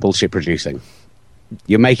 7 and 9 bullshit producing.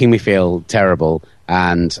 You're making me feel terrible,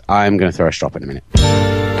 and I'm going to throw a strop in a minute.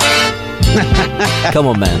 Come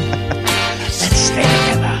on, man. Let's stay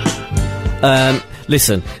together.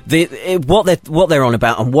 Listen, what they're on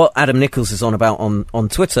about, and what Adam Nichols is on about on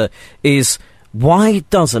Twitter is why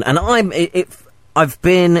doesn't, and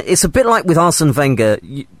it's a bit like with Arsene Wenger.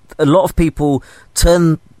 A lot of people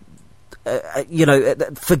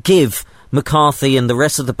forgive McCarthy and the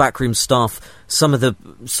rest of the backroom staff some of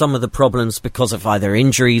the problems because of either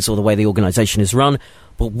injuries or the way the organisation is run.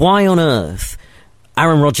 But why on earth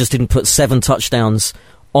Aaron Rodgers didn't put 7 touchdowns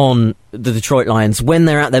on the Detroit Lions when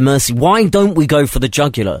they're at their mercy? Why don't we go for the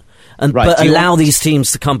jugular but allow these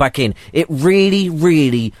teams to come back in? It really,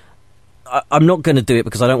 really... I'm not going to do it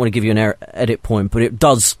because I don't want to give you an edit point, but it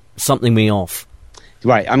does something me off.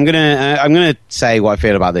 Right, I'm gonna say what I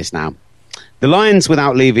feel about this now. The Lions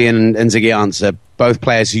without Levy and Ziggy Ansah, both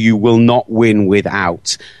players who you will not win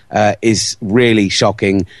without, is really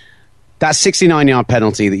shocking. That 69-yard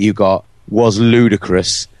penalty that you got was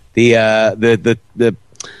ludicrous. The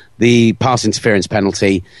pass interference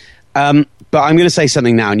penalty. But I'm going to say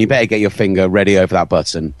something now, and you better get your finger ready over that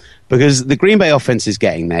button, because the Green Bay offense is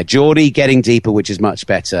getting there. Jordy getting deeper, which is much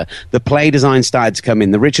better. The play design started to come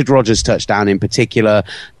in. The Richard Rodgers touchdown in particular,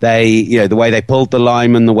 the way they pulled the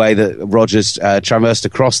lineman, the way that Rodgers traversed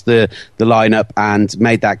across the lineup and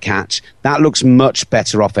made that catch, that looks much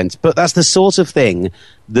better offense. But that's the sort of thing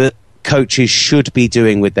that coaches should be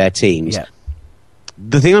doing with their teams. Yeah.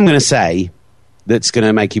 The thing I'm going to say that's going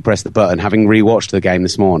to make you press the button, having rewatched the game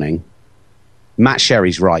this morning, Matt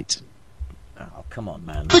Sherry's right. Oh, come on,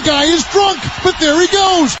 man. The guy is drunk, but there he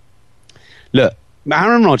goes. Look,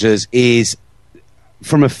 Aaron Rodgers is,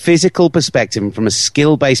 from a physical perspective and from a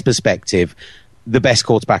skill-based perspective, the best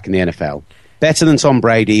quarterback in the NFL. Better than Tom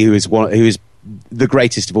Brady, who is the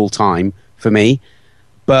greatest of all time for me.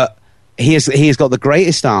 But he has got the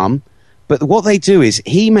greatest arm. But what they do is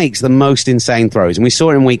he makes the most insane throws. And we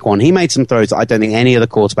saw it in week 1. He made some throws that I don't think any other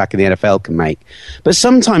quarterback in the NFL can make. But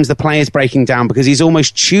sometimes the play is breaking down because he's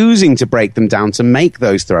almost choosing to break them down to make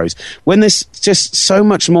those throws. When there's just so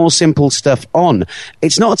much more simple stuff on.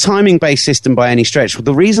 It's not a timing-based system by any stretch.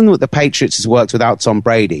 The reason that the Patriots has worked without Tom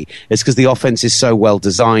Brady is because the offense is so well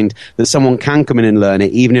designed that someone can come in and learn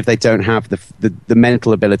it, even if they don't have the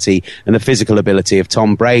mental ability and the physical ability of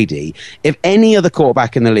Tom Brady. If any other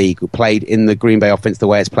quarterback in the league played in the Green Bay offense the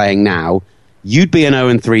way it's playing now, you'd be an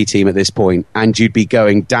 0-3 team at this point, and you'd be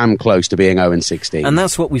going damn close to being 0-16. And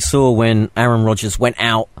that's what we saw when Aaron Rodgers went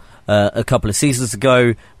out a couple of seasons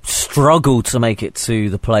ago, struggled to make it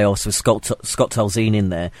to the playoffs with Scott Tolzien in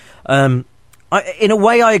there. In a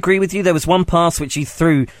way, I agree with you. There was one pass which he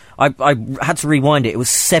threw. I had to rewind it. It was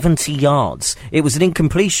 70 yards. It was an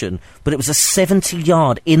incompletion, but it was a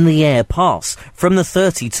 70-yard in-the-air pass from the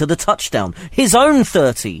 30 to the touchdown. His own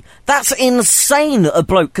 30. That's insane that a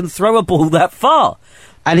bloke can throw a ball that far.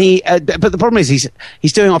 And but the problem is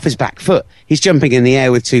he's doing off his back foot. He's jumping in the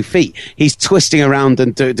air with 2 feet. He's twisting around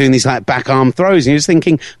and doing these like back arm throws. And you're just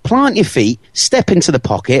thinking, plant your feet, step into the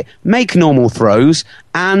pocket, make normal throws,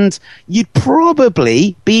 and you'd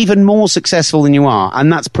probably be even more successful than you are.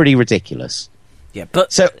 And that's pretty ridiculous. Yeah,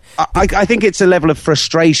 but so I think it's a level of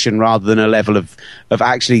frustration rather than a level of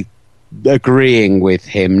actually agreeing with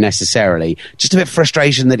him necessarily. Just a bit of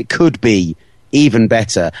frustration that it could be even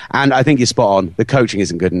better. And I think you're spot on. The coaching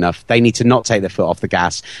isn't good enough. They need to not take their foot off the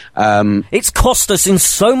gas. It's cost us in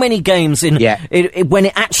so many games when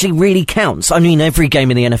it actually really counts. I mean, every game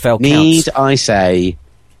in the NFL counts. Need I say...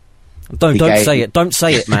 Don't say it. Don't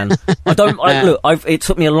say it, man. It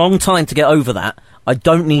took me a long time to get over that. I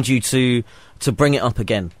don't need you to bring it up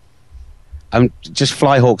again. Just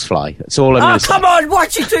fly, Hawks, fly. That's all I'm going to say. Come on!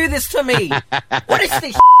 Why'd you do this to me? What is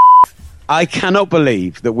this? I cannot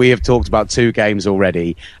believe that we have talked about 2 games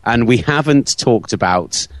already, and we haven't talked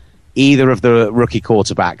about either of the rookie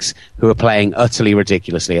quarterbacks who are playing utterly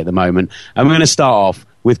ridiculously at the moment. And we're going to start off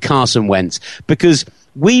with Carson Wentz, because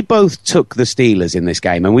we both took the Steelers in this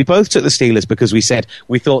game, and we both took the Steelers because we said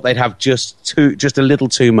we thought they'd have just a little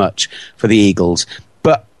too much for the Eagles.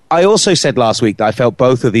 But I also said last week that I felt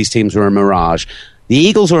both of these teams were a mirage. The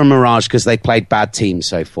Eagles were a mirage because they played bad teams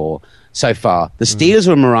so far. The Steelers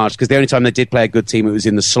were a mirage because the only time they did play a good team, it was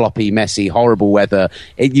in the sloppy, messy, horrible weather.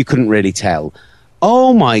 You couldn't really tell.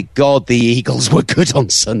 Oh my God, the Eagles were good on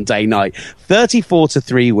Sunday night.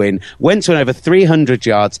 34-3 win, went to over 300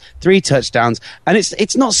 yards, 3 touchdowns. And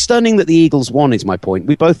it's not stunning that the Eagles won, is my point.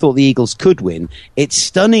 We both thought the Eagles could win. It's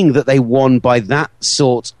stunning that they won by that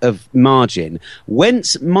sort of margin.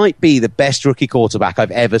 Wentz might be the best rookie quarterback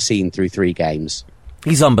I've ever seen through 3 games.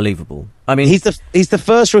 He's unbelievable. I mean, he's the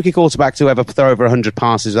first rookie quarterback to ever throw over 100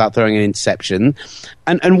 passes without throwing an interception.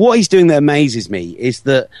 And what he's doing that amazes me is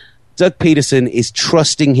that Doug Peterson is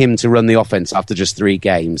trusting him to run the offense after just 3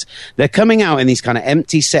 games. They're coming out in these kind of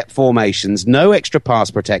empty set formations, no extra pass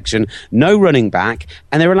protection, no running back,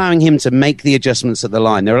 and they're allowing him to make the adjustments at the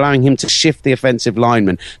line. They're allowing him to shift the offensive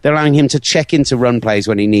lineman. They're allowing him to check into run plays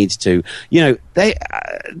when he needs to. You know,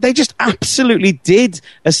 they just absolutely did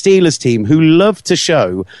a Steelers team who love to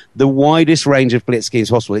show the widest range of blitz schemes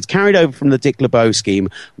possible. It's carried over from the Dick LeBeau scheme,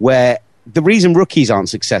 where the reason rookies aren't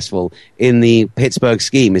successful in the Pittsburgh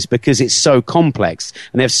scheme is because it's so complex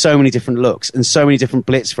and they have so many different looks and so many different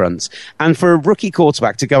blitz fronts. And for a rookie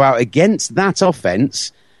quarterback to go out against that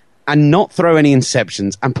offense and not throw any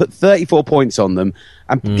interceptions and put 34 points on them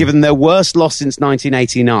and give them their worst loss since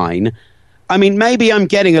 1989, I mean, maybe I'm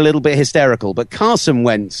getting a little bit hysterical, but Carson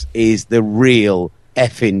Wentz is the real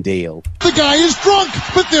effing deal. The guy is drunk,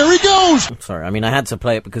 but there he goes. Sorry, I mean, I had to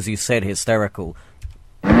play it because you said hysterical.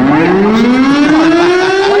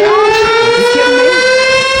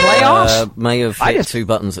 Playoffs? May have hit 2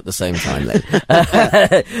 buttons at the same time then.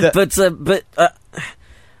 But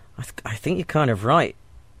I think you're kind of right.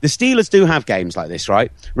 The Steelers do have games like this,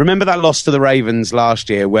 right? Remember that loss to the Ravens last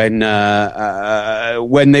year when they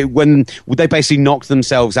basically knocked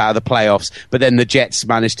themselves out of the playoffs, but then the Jets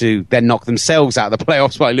managed to then knock themselves out of the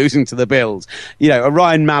playoffs by losing to the Bills. You know, a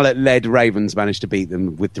Ryan Mallett-led Ravens managed to beat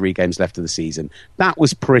them with 3 games left of the season. That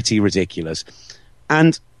was pretty ridiculous.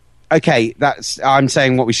 And okay, I'm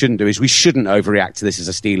saying what we shouldn't do is we shouldn't overreact to this as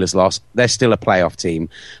a Steelers loss. They're still a playoff team.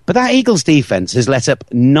 But that Eagles defense has let up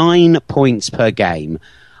 9 points per game.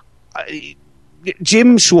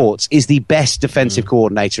 Jim Schwartz is the best defensive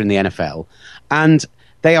coordinator in the NFL. And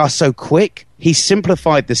They are so quick. He's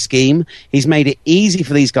simplified the scheme. He's made it easy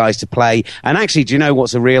for these guys to play. And actually, do you know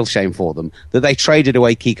what's a real shame for them? That they traded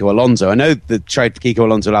away Kiko Alonso. I know the trade for Kiko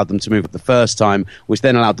Alonso allowed them to move up the first time, which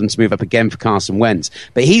then allowed them to move up again for Carson Wentz.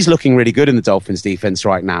 But he's looking really good in the Dolphins defense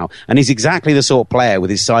right now. And he's exactly the sort of player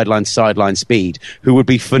with his sideline-to-sideline speed who would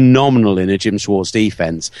be phenomenal in a Jim Schwartz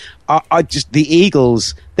defense. The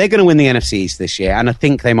Eagles, they're going to win the NFC East this year, and I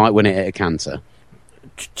think they might win it at a canter.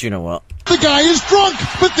 Do you know what? The guy is drunk,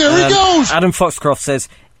 but there he goes. Adam Foxcroft says,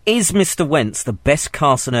 is Mr. Wentz the best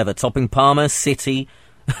Carson ever, topping Palmer, City,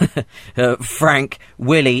 Frank,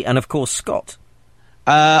 Willie, and of course Scott?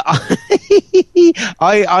 I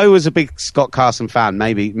was a big Scott Carson fan,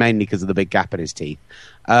 mainly because of the big gap in his teeth.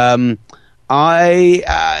 The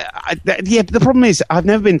problem is I've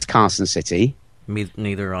never been to Carson City.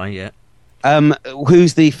 Neither I yet.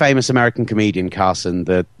 Who's the famous American comedian Carson?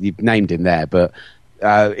 You've named him there, but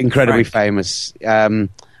incredibly famous. Do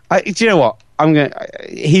you know what?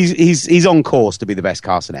 He's on course to be the best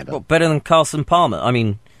Carson ever. Well, better than Carson Palmer. I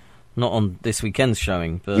mean, not on this weekend's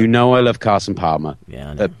showing, but you know I love Carson Palmer. Yeah,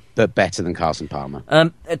 I know. But better than Carson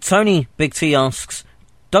Palmer. Tony Big T asks,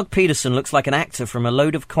 Doug Peterson looks like an actor from a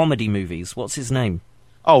load of comedy movies. What's his name?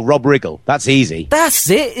 Oh, Rob Riggle. That's easy. That's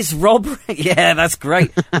it. It's Rob. Yeah, that's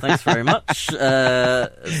great. Thanks very much.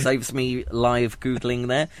 Saves me live Googling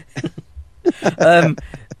there.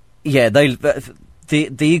 Yeah, the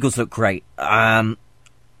Eagles look great. Do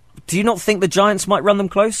you not think the Giants might run them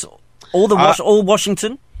close? All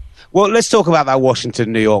Washington? Well, let's talk about that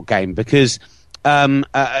Washington-New York game because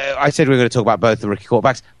I said we were going to talk about both the rookie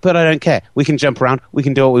quarterbacks, but I don't care. We can jump around. We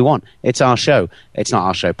can do what we want. It's our show. It's not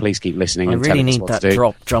our show. Please keep listening and telling us what to do. I really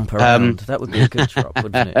need that jump around. That would be a good drop,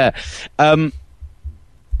 wouldn't it?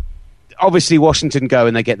 Obviously, Washington go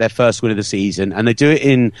and they get their first win of the season, and they do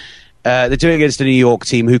it they're doing it against a New York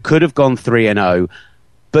team who could have gone 3-0,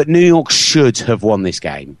 but New York should have won this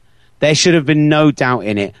game. There should have been no doubt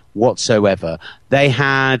in it whatsoever. They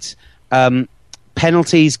had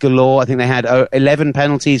penalties galore. I think they had 11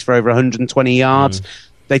 penalties for over 120 yards.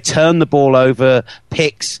 They turned the ball over,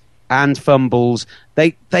 picks and fumbles.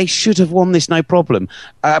 They should have won this no problem.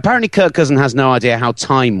 Apparently Kirk Cousins has no idea how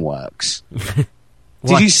time works.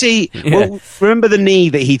 Did you see? Yeah. Well, remember the knee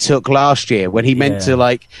that he took last year when he meant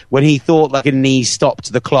to when he thought a knee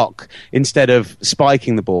stopped the clock instead of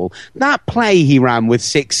spiking the ball. That play he ran with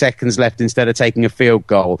 6 seconds left instead of taking a field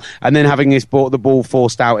goal and then having the ball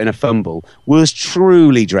forced out in a fumble was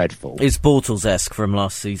truly dreadful. It's Bortles-esque from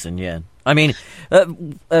last season. Yeah, I mean,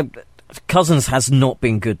 Cousins has not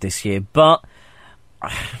been good this year, but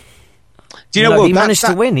do you know what? He managed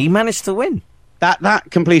to win. He managed to win. That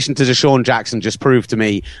completion to Deshaun Jackson just proved to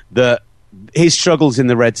me that his struggles in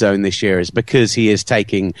the red zone this year is because he's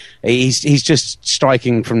just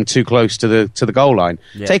striking from too close to the goal line.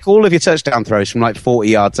 Yeah. Take all of your touchdown throws from 40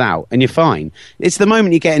 yards out and you're fine. It's the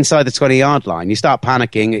moment you get inside the 20-yard line, you start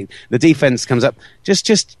panicking, the defense comes up, just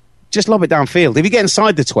lob it downfield. If you get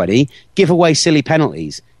inside the 20, give away silly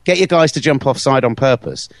penalties. Get your guys to jump offside on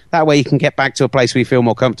purpose. That way you can get back to a place where you feel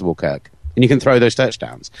more comfortable, Kirk. And you can throw those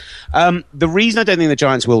touchdowns. The reason I don't think the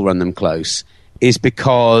Giants will run them close is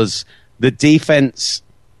because the defense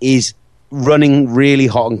is running really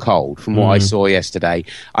hot and cold from what I saw yesterday.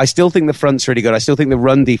 I still think the front's really good. I still think the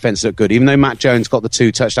run defense looked good, even though Matt Jones got the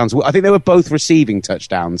 2 touchdowns. I think they were both receiving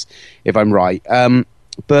touchdowns, if I'm right.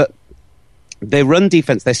 But their run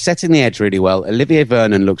defense, they're setting the edge really well. Olivier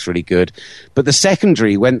Vernon looks really good. But the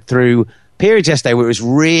secondary went through periods yesterday where it was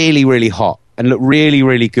really, really hot and looked really,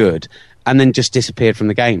 really good, and then just disappeared from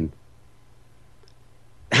the game.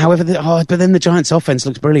 However, but then the Giants' offense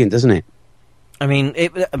looks brilliant, doesn't it? I mean,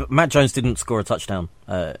 Matt Jones didn't score a touchdown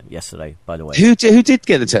yesterday, by the way. Who did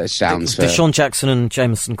get the touchdowns? Deshaun Jackson and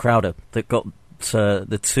Jamison Crowder that got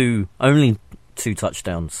the only 2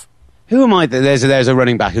 touchdowns. Who am I? There's a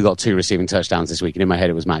running back who got 2 receiving touchdowns this week, and in my head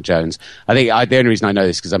it was Matt Jones. I think the only reason I know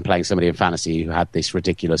this is because I'm playing somebody in fantasy who had this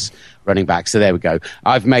ridiculous running back. So there we go.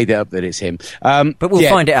 I've made it up that it's him. But we'll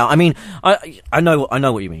find it out. I mean, I know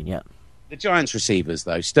what you mean. Yeah. The Giants receivers,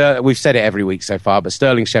 though, we've said it every week so far, but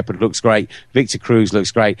Sterling Shepard looks great. Victor Cruz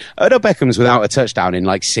looks great. Odell Beckham's without a touchdown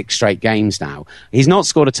in 6 straight games now. He's not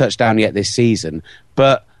scored a touchdown yet this season,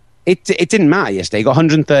 but it didn't matter yesterday. He got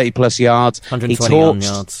 130 plus yards. 121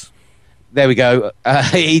 yards. There we go.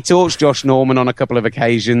 He torched Josh Norman on a couple of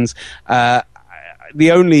occasions. He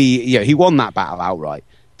won that battle outright.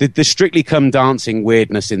 The Strictly Come Dancing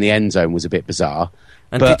weirdness in the end zone was a bit bizarre.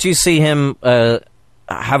 And did you see him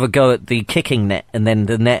have a go at the kicking net, and then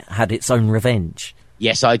the net had its own revenge?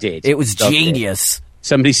 Yes, I did. It was genius.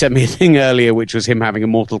 Somebody sent me a thing earlier, which was him having a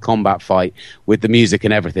Mortal Kombat fight with the music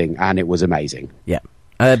and everything, and it was amazing. Yeah.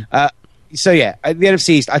 So yeah, at the NFC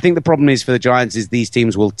East, I think the problem is for the Giants is these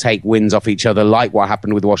teams will take wins off each other, like what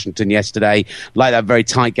happened with Washington yesterday, like that very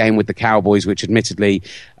tight game with the Cowboys, which admittedly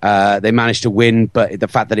they managed to win, but the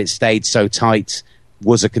fact that it stayed so tight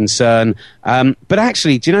was a concern. But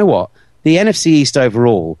actually, do you know what? The NFC East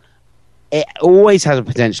overall, it always has a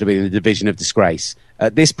potential to be the division of disgrace.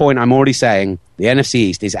 At this point, I'm already saying the NFC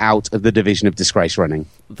East is out of the division of disgrace running.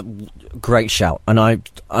 Great shout, and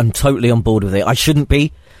I'm totally on board with it. I shouldn't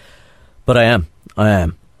be, but I am.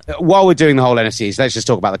 While we're doing the whole NFC East, let's just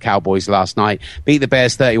talk about the Cowboys last night. Beat the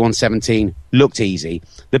Bears 31-17, looked easy.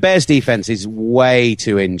 The Bears defense is way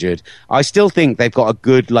too injured. I still think they've got a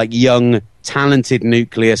good, young, talented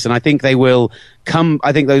nucleus, and I think they will come.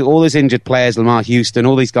 I think all those injured players, Lamar Houston,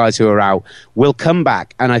 all these guys who are out, will come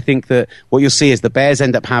back. And I think that what you'll see is the Bears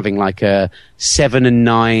end up having a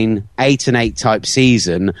 7-9, 8-8 type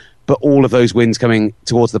season, but all of those wins coming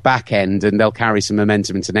towards the back end, and they'll carry some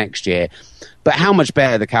momentum into next year. But how much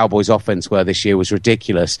better the Cowboys' offense were this year was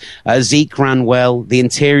ridiculous. Zeke ran well. The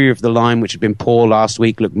interior of the line, which had been poor last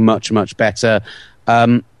week, looked much, much better.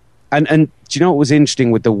 And do you know what was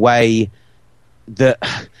interesting with the way that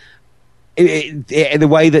the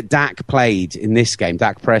way that Dak played in this game,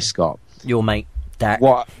 Dak Prescott? Your mate, Dak.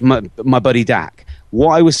 My buddy Dak.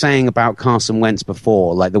 What I was saying about Carson Wentz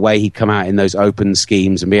before, the way he'd come out in those open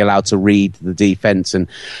schemes and be allowed to read the defense and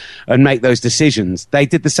make those decisions, they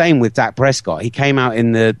did the same with Dak Prescott. He came out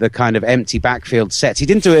in the kind of empty backfield sets. He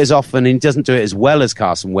didn't do it as often, and he doesn't do it as well as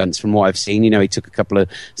Carson Wentz from what I've seen. He took a couple of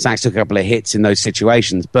sacks, took a couple of hits in those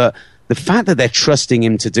situations. But the fact that they're trusting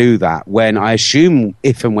him to do that, when I assume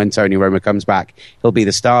if and when Tony Romo comes back, he'll be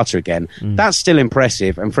the starter again, that's still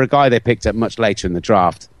impressive. And for a guy they picked up much later in the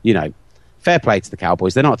draft, fair play to the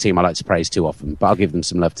Cowboys. They're not a team I like to praise too often, but I'll give them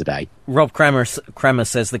some love today. Rob Kramer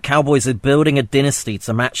says the Cowboys are building a dynasty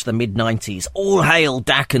to match the mid-90s. All hail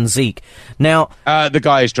Dak and Zeke. Now, the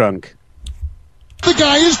guy is drunk. The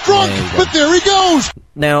guy is drunk, but there he goes.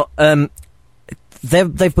 Now,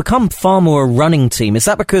 they've become far more a running team. Is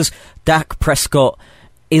that because Dak Prescott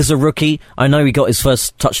is a rookie? I know he got his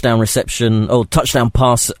first touchdown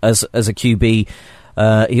pass as a QB.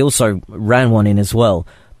 He also ran one in as well.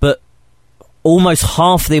 Almost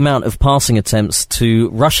half the amount of passing attempts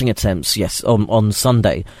to rushing attempts, yes, on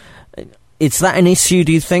Sunday. Is that an issue,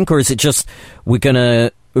 do you think, or is it just we're going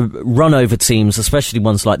to run over teams, especially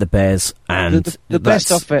ones like the Bears? And the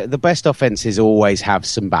best offenses always have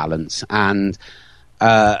some balance, and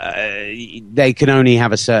they can only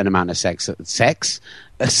have a certain amount of success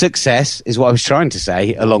is what I was trying to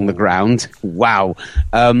say along the ground. Wow.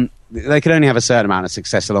 They can only have a certain amount of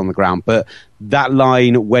success along the ground, but that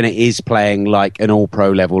line, when it is playing like an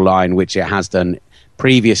all-pro level line, which it has done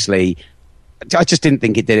previously, I just didn't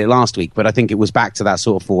think it did it last week, but I think it was back to that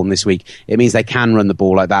sort of form this week. It means they can run the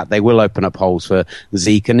ball like that. They will open up holes for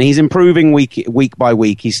Zeke, and he's improving week by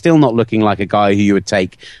week. He's still not looking like a guy who you would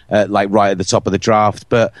take right at the top of the draft,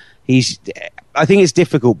 but I think it's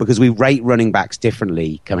difficult because we rate running backs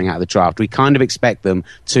differently coming out of the draft. We kind of expect them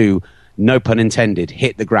to, no pun intended,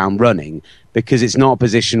 hit the ground running, because it's not a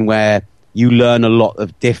position where you learn a lot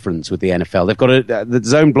of difference with the NFL. They've got the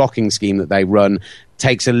zone blocking scheme that they run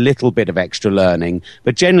takes a little bit of extra learning,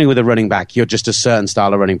 but generally with a running back, you're just a certain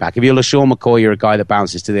style of running back. If you're LaShawn McCoy, you're a guy that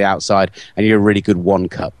bounces to the outside and you're a really good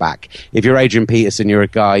one-cut back. If you're Adrian Peterson, you're a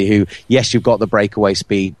guy who, yes, you've got the breakaway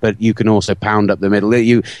speed, but you can also pound up the middle.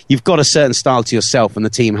 You've got a certain style to yourself, and the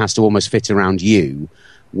team has to almost fit around you.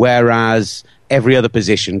 Whereas every other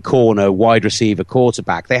position, corner, wide receiver,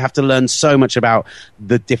 quarterback, they have to learn so much about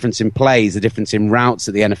the difference in plays, the difference in routes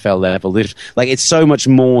at the NFL level. It's so much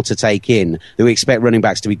more to take in that we expect running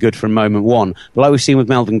backs to be good from moment one. But like we've seen with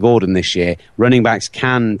Melvin Gordon this year, running backs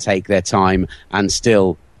can take their time and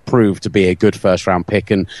still prove to be a good first-round pick.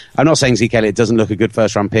 And I'm not saying Zeke Elliott doesn't look a good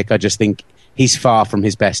first-round pick. I just think he's far from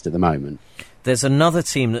his best at the moment. There's another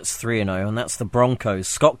team that's 3-0, and that's the Broncos.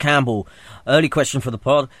 Scott Campbell, early question for the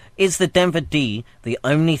pod. Is the Denver D the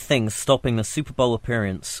only thing stopping the Super Bowl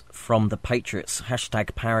appearance from the Patriots?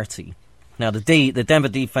 # parity. Now, the Denver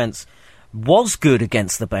defense was good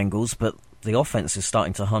against the Bengals, but the offense is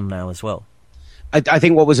starting to hum now as well. I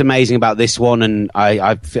think what was amazing about this one, and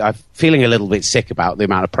I'm feeling a little bit sick about the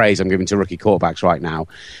amount of praise I'm giving to rookie quarterbacks right now,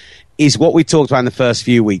 is what we talked about in the first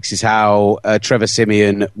few weeks, is how Trevor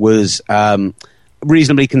Siemian was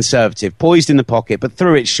reasonably conservative, poised in the pocket, but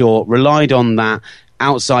threw it short, relied on that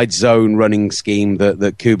outside zone running scheme that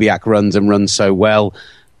Kubiak runs and runs so well.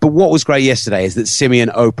 But what was great yesterday is that Siemian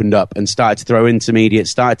opened up and started to throw intermediate,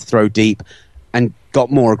 started to throw deep, and got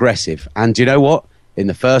more aggressive. And do you know what? In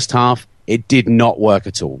the first half, it did not work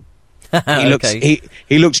at all.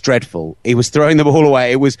 He looks dreadful. He was throwing the ball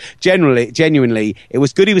away. It was genuinely, it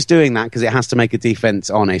was good he was doing that because it has to make a defence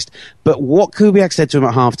honest. But what Kubiak said to him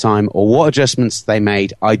at halftime or what adjustments they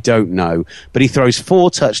made, I don't know. But he throws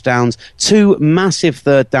 4 touchdowns, 2 massive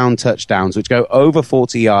third down touchdowns, which go over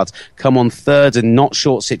 40 yards, come on third and not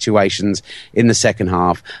short situations in the second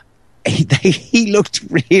half. He looked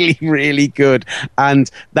really, really good, and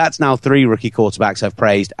that's now 3 rookie quarterbacks I've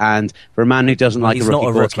praised. And for a man who doesn't like a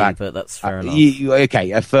rookie quarterback, but that's fair enough.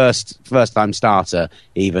 A first-time starter,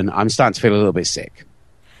 even I'm starting to feel a little bit sick.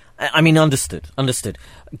 I mean, understood.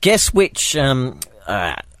 Guess which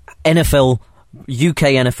UK NFL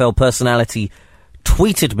personality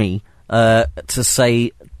tweeted me to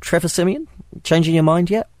say, Trevor Siemian, changing your mind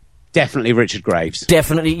yet? Definitely Richard Graves.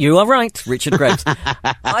 Definitely, you are right, Richard Graves.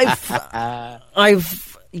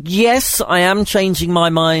 Yes, I am changing my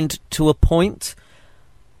mind to a point.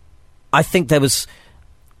 I think there was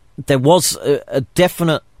a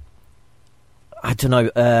definite, I don't know.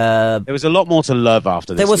 There was a lot more to love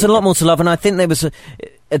after this. There was a lot more to love, and I think there was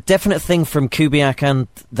a definite thing from Kubiak and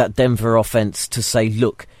that Denver offense to say,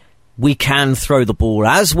 look, we can throw the ball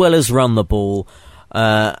as well as run the ball.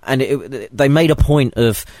 And they made a point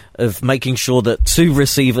of making sure that 2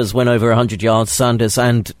 receivers went over 100 yards, Sanders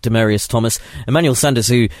and Demaryius Thomas. Emmanuel Sanders,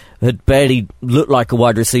 who had barely looked like a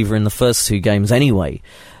wide receiver in the first 2 games anyway.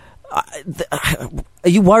 Are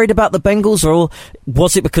you worried about the Bengals, or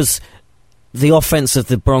was it because the offense of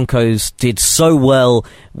the Broncos did so well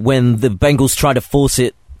when the Bengals tried to force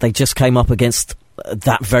it, they just came up against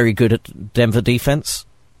that very good Denver defense?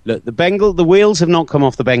 Look, the wheels have not come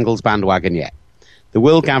off the Bengals bandwagon yet. The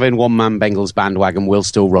Will Gavin one-man Bengals bandwagon will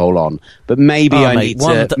still roll on, but maybe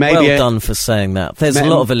well done for saying that. There's a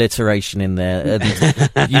lot of alliteration in there,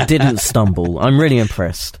 and you didn't stumble. I'm really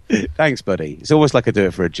impressed. Thanks, buddy. It's almost like I do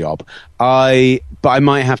it for a job. But I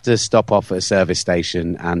might have to stop off at a service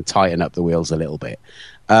station and tighten up the wheels a little bit.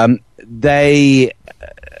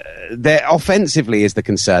 They're offensively is the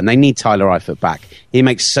concern. They need Tyler Eifert back. He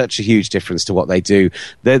makes such a huge difference to what they do.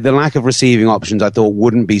 The lack of receiving options I thought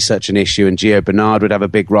wouldn't be such an issue, and Gio Bernard would have a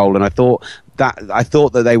big role, and I thought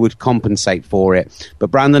that they would compensate for it.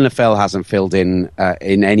 But Brandon LaFell hasn't filled in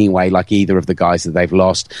any way like either of the guys that they've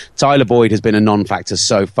lost. Tyler Boyd has been a non-factor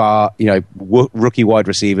so far. Rookie wide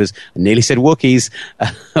receivers, I nearly said Wookiees,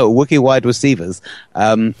 Wookiee wide receivers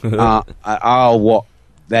are what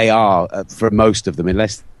they are for most of them,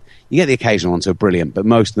 unless you get the occasional ones who are brilliant, but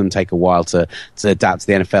most of them take a while to adapt to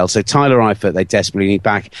the NFL. So Tyler Eifert, they desperately need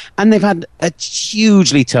back. And they've had a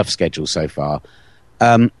hugely tough schedule so far.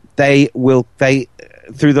 Through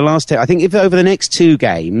the last I think if over the next 2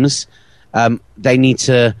 games, they need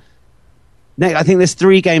to... I think there's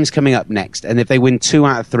 3 games coming up next, and if they win 2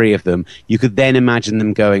 out of 3 of them, you could then imagine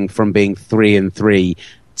them going from being 3-3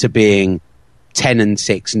 to being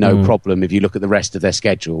 10-6, no problem. If you look at the rest of their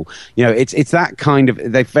schedule, it's that kind of.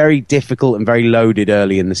 They're very difficult and very loaded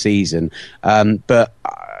early in the season.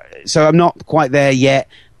 So I'm not quite there yet.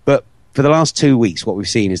 But for the last 2 weeks, what we've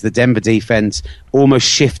seen is the Denver defense almost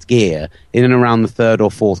shift gear in and around the 3rd or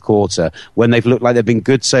 4th quarter when they've looked like they've been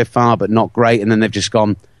good so far but not great, and then they've just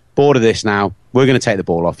gone, bored of this now. We're going to take the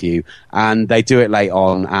ball off you, and they do it late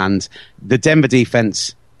on. And the Denver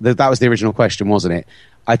defense. That was the original question, wasn't it?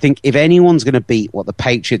 I think if anyone's going to beat what the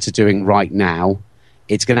Patriots are doing right now,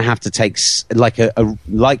 it's going to have to take like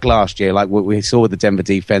last year, like what we saw with the Denver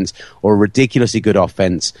defense, or a ridiculously good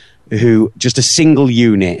offense, who just a single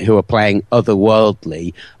unit who are playing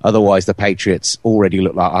otherworldly. Otherwise, the Patriots already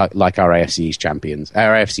look like our AFC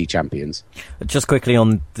champions. Just quickly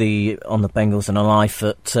on the Bengals and on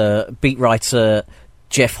Eifert, beat writer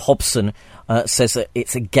Jeff Hobson says that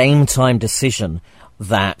it's a game time decision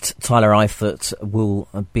that Tyler Eifert will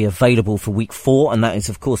be available for week 4, and that is,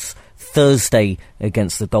 of course, Thursday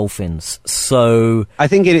against the Dolphins. So I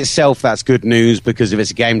think in itself that's good news, because if it's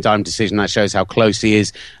a game time decision, that shows how close he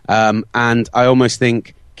is. And I almost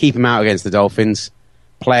think keep him out against the Dolphins,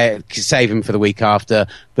 save him for the week after,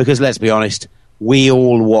 because let's be honest, we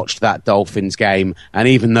all watched that Dolphins game, and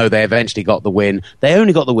even though they eventually got the win, they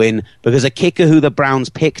only got the win because a kicker who the Browns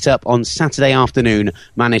picked up on Saturday afternoon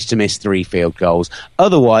managed to miss 3 field goals.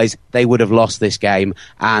 Otherwise, they would have lost this game,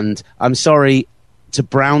 and I'm sorry to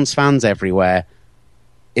Browns fans everywhere.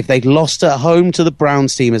 If they'd lost at home to the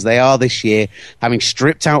Browns team as they are this year, having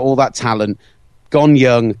stripped out all that talent, gone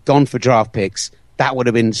young, gone for draft picks, that would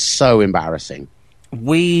have been so embarrassing.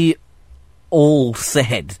 We all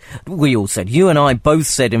said, you and I both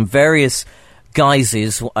said in various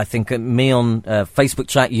guises, I think me on Facebook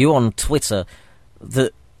chat, you on Twitter,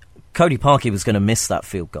 that Cody Parkey was going to miss that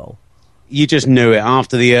field goal. you just knew it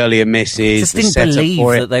after the earlier misses. Just didn't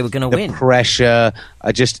believe that they were going to win. The pressure.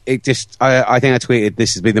 I think I tweeted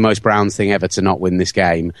this has been the most Browns thing ever to not win this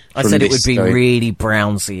game. I said it would be really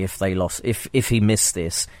Brownsy if they lost, if he missed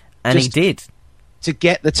this, and he did. To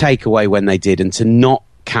get the takeaway when they did, and to not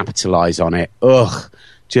capitalise on it.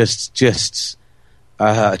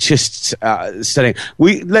 Stunning.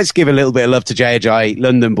 Let's give a little bit of love to J.J.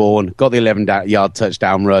 London-born, got the 11-yard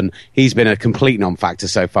touchdown run. He's been a complete non-factor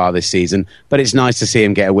so far this season, but it's nice to see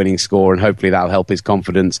him get a winning score, and hopefully that'll help his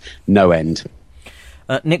confidence no end.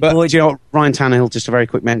 Boyd. Do you know what, Ryan Tannehill, just a very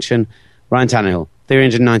quick mention. Ryan Tannehill,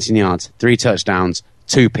 319 yards, 3 touchdowns,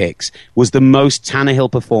 2 picks, was the most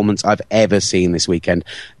Tannehill performance I've ever seen this weekend.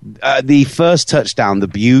 The first touchdown, the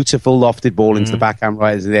beautiful lofted ball into the backhand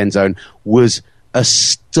right of the end zone, was a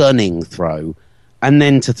stunning throw, and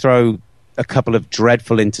then to throw a couple of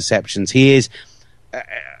dreadful interceptions. He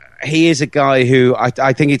is a guy who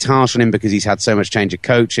I think it's harsh on him because he's had so much change of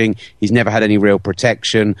coaching. He's never had any real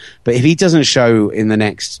protection. But if he doesn't show in the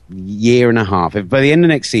next year and a half, if by the end of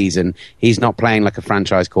next season he's not playing like a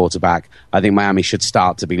franchise quarterback, I think Miami should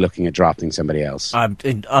start to be looking at drafting somebody else. I'm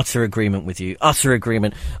in utter agreement with you. Utter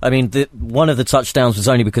agreement. I mean, one of the touchdowns was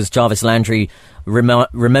only because Jarvis Landry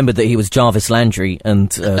remembered that he was Jarvis Landry and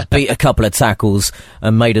beat a couple of tackles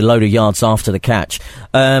and made a load of yards after the catch.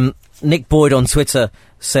 Nick Boyd on Twitter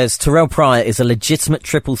says Terrell Pryor is a legitimate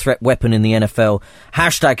triple threat weapon in the NFL.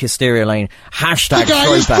 Hashtag Hysteria Lane. Hashtag the guy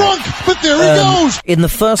throwback. is drunk, but there he goes. In the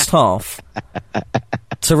first half,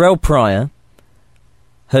 Terrell Pryor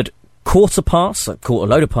had caught a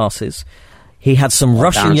load of passes. He had some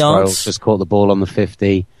rushing yards. Just caught the ball on the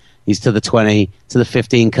 50. He's to the 20, to the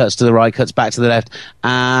 15, cuts to the right, cuts back to the left,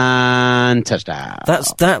 and touchdown.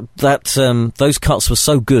 Those cuts were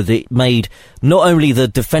so good it made not only the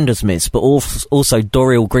defenders miss, but also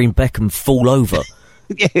Dorial Green-Beckham fall over.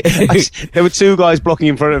 There were 2 guys blocking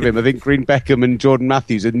in front of him. I think Green Beckham and Jordan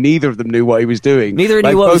Matthews, and neither of them knew what he was doing. Neither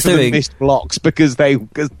knew what he was doing. Both of them missed blocks because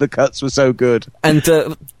the cuts were so good. And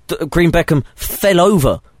Green Beckham fell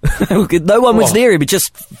over. No one was near him. It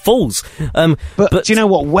just falls. But do you know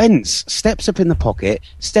what? Wentz steps up in the pocket,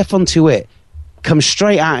 Stephon Tuitt comes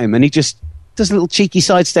straight at him, and he just does a little cheeky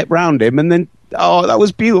sidestep round him, and then that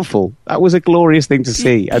was beautiful. That was a glorious thing to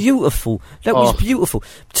see. Beautiful. That was beautiful.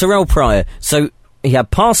 Terrell Pryor. So he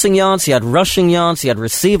had passing yards, he had rushing yards, he had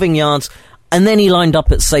receiving yards, and then he lined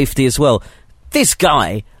up at safety as well. This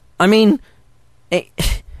guy, I mean... Do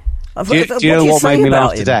you know what made me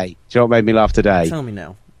laugh today? Do you know what made me laugh today? Tell me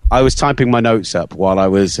now. I was typing my notes up while I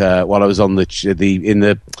was on in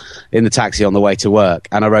the taxi on the way to work,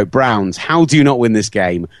 and I wrote Browns. How do you not win this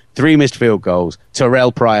game? 3 missed field goals.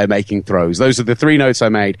 Terrell Pryor making throws. Those are the 3 notes I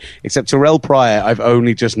made. Except Terrell Pryor, I've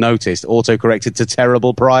only just noticed auto-corrected to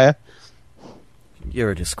Terrible Pryor.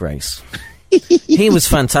 You're a disgrace. He was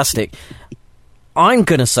fantastic. I'm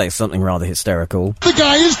going to say something rather hysterical. The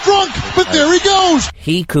guy is drunk, but there he goes.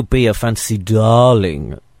 He could be a fantasy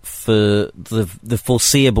darling for the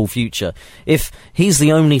foreseeable future. If he's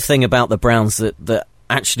the only thing about the Browns that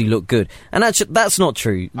actually look good. And actually, that's not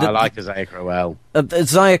true. I like Isaiah Crowell.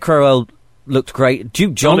 Isaiah Crowell looked great.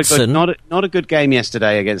 Duke Johnson... Not a good game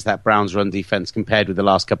yesterday against that Browns run defense compared with the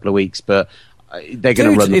last couple of weeks, but... they're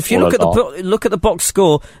going to run the if you look at the box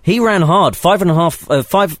score, he ran hard.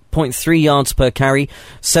 5.3 yards per carry,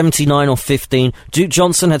 79 off 15. Duke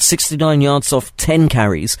Johnson had 69 yards off 10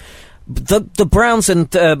 carries. The Browns,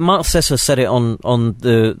 and Mark Sessa said it on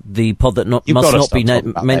the pod that must not be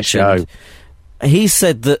mentioned. He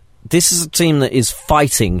said that this is a team that is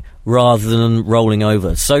fighting rather than rolling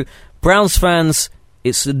over. So Browns fans,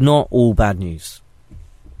 it's not all bad news.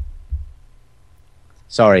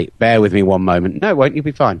 Sorry, bear with me one moment. No, it won't. You'll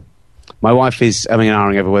be fine. My wife is umming and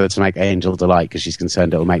ahhing over whether to make Angel Delight because she's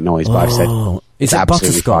concerned it'll make noise. But I've said is it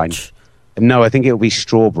butterscotch? Fine. No, I think it'll be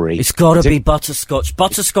strawberry. It's got to be butterscotch.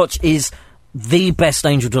 Butterscotch is the best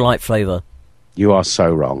Angel Delight flavour. You are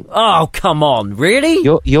so wrong. Oh, come on. Really?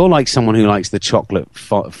 You're like someone who likes the chocolate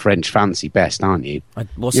French fancy best, aren't you?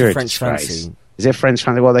 What's the French fancy? Is it French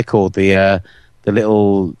fancy? What are they called? The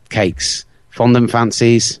little cakes. Fondant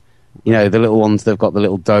fancies? You know, the little ones that have got the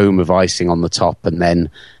little dome of icing on the top, and then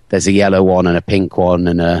there's a yellow one and a pink one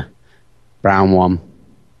and a brown one.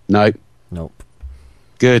 Nope.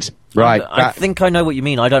 Good. Right. I think I know what you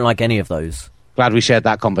mean. I don't like any of those. Glad we shared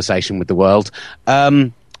that conversation with the world.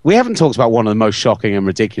 We haven't talked about one of the most shocking and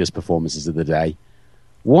ridiculous performances of the day.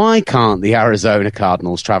 Why can't the Arizona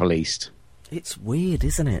Cardinals travel east? It's weird,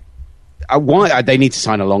 isn't it? Why? They need to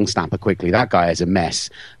sign a long snapper quickly. That guy is a mess.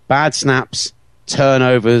 Bad snaps,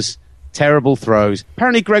 turnovers, terrible throws.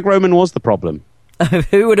 Apparently Greg Roman was the problem.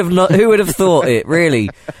 Who would have thought it, really?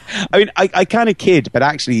 I mean, I kind of kid, but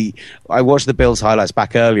actually, I watched the Bills highlights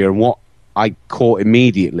back earlier, and what I caught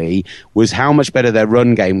immediately was how much better their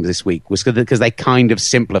run game this week was because they kind of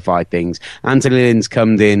simplified things. Anthony Lynn's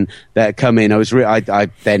come in. I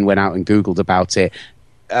then went out and Googled about it.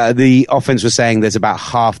 The offense was saying there's about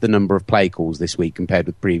half the number of play calls this week compared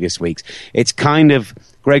with previous weeks. It's kind of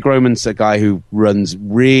Greg Roman's a guy who runs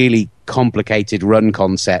really complicated run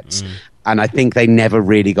concepts, and I think they never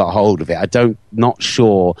really got hold of it. Not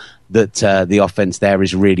sure that the offense there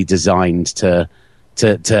is really designed to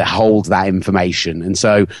hold that information, and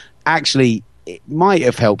so actually it might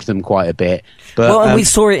have helped them quite a bit. But and we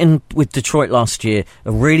saw it with Detroit last year,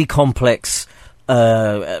 a really complex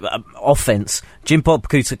offense. Jim Bob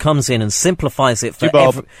Cooter comes in and simplifies it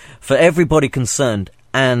for everybody concerned,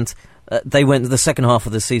 and they went the second half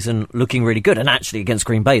of the season looking really good. And actually against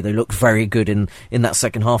Green Bay, they looked very good in that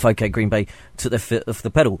second half. Okay, Green Bay took their foot off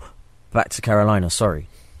the pedal. Back to Carolina, sorry.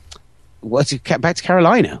 What's back to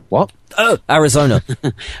Carolina? What? Oh, Arizona.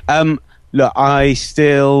 Look, I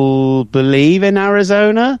still believe in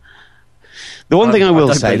Arizona. The one thing I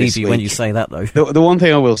will say this week, when you say that, though. The one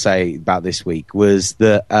thing I will say about this week was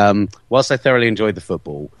that whilst I thoroughly enjoyed the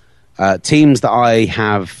football, teams that I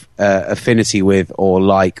have affinity with or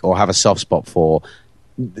like or have a soft spot for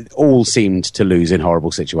all seemed to lose in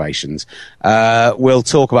horrible situations. We'll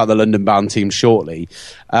talk about the London-bound team shortly.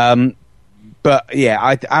 But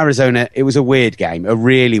yeah, Arizona, it was a weird game, a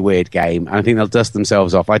really weird game. And I think they'll dust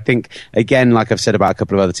themselves off. I think, again, like I've said about a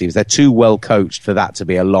couple of other teams, they're too well coached for that to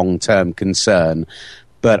be a long-term concern.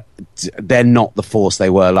 But they're not the force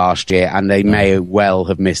they were last year, and they may well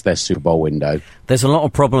have missed their Super Bowl window. There's a lot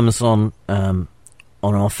of problems on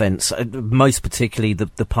offense, most particularly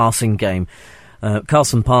the passing game.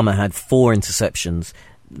 Carson Palmer had 4 interceptions.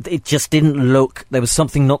 It just didn't look... There was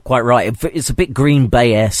something not quite right. It's a bit Green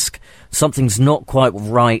Bay-esque. Something's not quite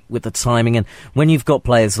right with the timing. And when you've got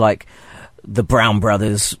players like the Brown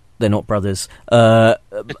brothers... They're not brothers.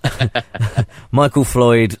 Michael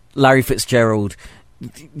Floyd, Larry Fitzgerald...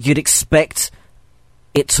 You'd expect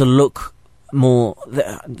it to look more...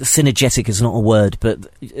 Synergetic is not a word, but,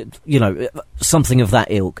 you know, something of that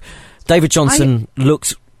ilk. David Johnson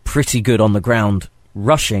looked pretty good on the ground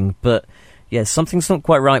rushing, but... Yeah, something's not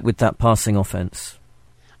quite right with that passing offense.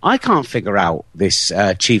 I can't figure out this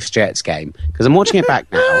Chiefs-Jets game because I'm watching it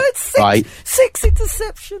back now. Right? 6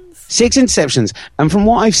 interceptions. 6 interceptions. And from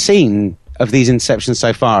what I've seen of these interceptions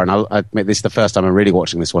so far, and I'll admit this is the first time I'm really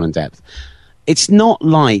watching this one in depth, it's not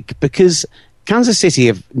like, because Kansas City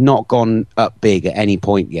have not gone up big at any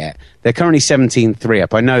point yet. They're currently 17-3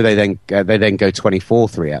 up. I know they then go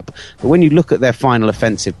 24-3 up. But when you look at their final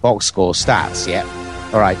offensive box score stats,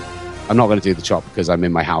 all right, I'm not going to do the chop because I'm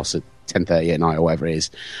in my house at 10:30 at night or whatever it is.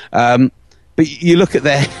 But you look at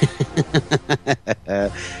their...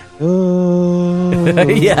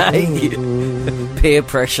 yeah, peer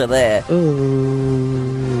pressure there. It's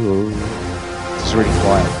really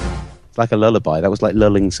quiet. It's like a lullaby. That was like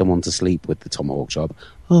lulling someone to sleep with the Tomahawk chop.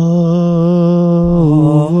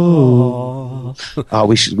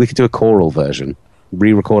 We could do a choral version.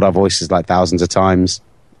 Re-record our voices like thousands of times.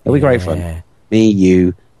 It'll be great fun. Me,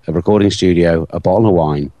 you... a recording studio, a bottle of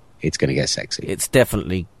wine, it's going to get sexy. It's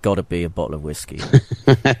definitely got to be a bottle of whiskey.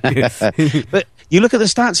 But you look at the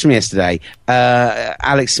stats from yesterday.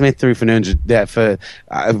 Alex Smith threw for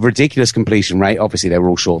a ridiculous completion rate. Obviously, they were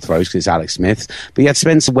all short throws because it's Alex Smith. But you had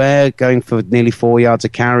Spencer Ware going for nearly 4 yards a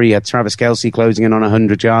carry. You had Travis Kelce closing in on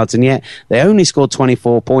 100 yards. And yet, they only scored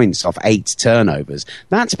 24 points off 8 turnovers.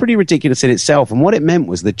 That's pretty ridiculous in itself. And what it meant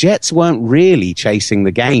was the Jets weren't really chasing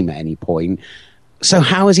the game at any point. So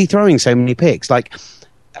how is he throwing so many picks? Like,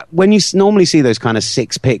 when you normally see those kind of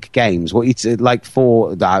 6-pick games, what you like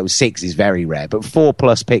 6 is very rare, but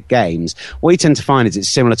 4+ pick games, what you tend to find is it's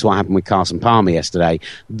similar to what happened with Carson Palmer yesterday.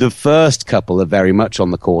 The first couple are very much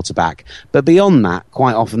on the quarterback, but beyond that,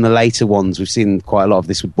 quite often the later ones, we've seen quite a lot of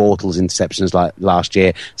this with Bortles interceptions like last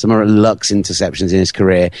year, some of Luck's interceptions in his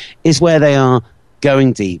career, is where they are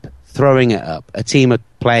going deep, throwing it up. A team are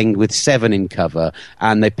playing with 7 in cover,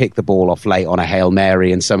 and they pick the ball off late on a Hail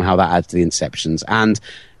Mary, and somehow that adds to the interceptions. And,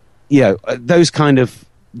 you know, those kind of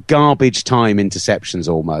garbage time interceptions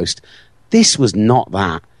almost. This was not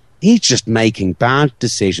that. He's just making bad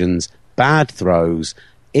decisions, bad throws.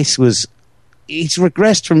 He's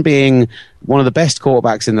regressed from being one of the best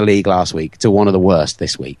quarterbacks in the league last week to one of the worst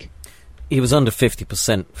this week. He was under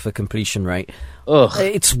 50% for completion rate. Ugh.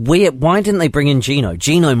 It's weird. Why didn't they bring in Geno?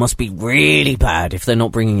 Geno must be really bad if they're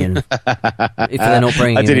not bringing in. I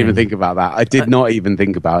didn't even think about that. I did not even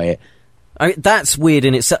think about it. I mean, that's weird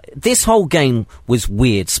in itself. This whole game was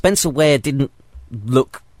weird. Spencer Ware didn't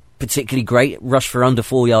look particularly great, rushed for under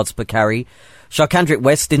 4 yards per carry. Sharkandrick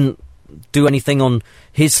West didn't do anything on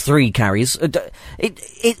his 3 carries.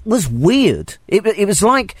 It was weird. It was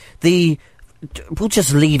like we'll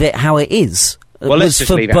just leave it how it is. Well, let's just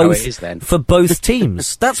leave it how it is then. For both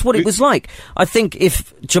teams. That's what it was like. I think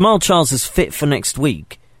if Jamal Charles is fit for next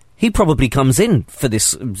week, he probably comes in for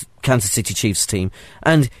this Kansas City Chiefs team.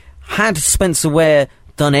 And had Spencer Ware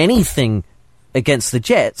done anything against the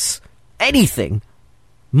Jets, anything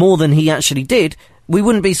more than he actually did, we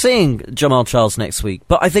wouldn't be seeing Jamal Charles next week.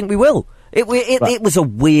 But I think we will. It was a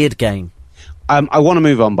weird game. I want to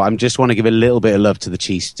move on, but I just want to give a little bit of love to the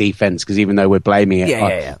Chiefs' defense, because even though we're blaming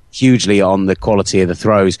it hugely on the quality of the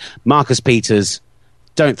throws, Marcus Peters,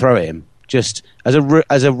 don't throw at him. Just as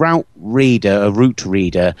a route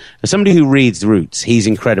reader, as somebody who reads routes, he's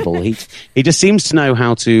incredible. he just seems to know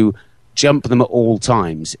how to jump them at all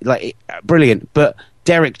times. Like, brilliant. But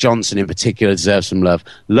Derek Johnson in particular deserves some love.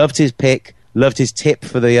 Loved his pick. Loved his tip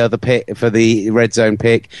for the other pick, for the red zone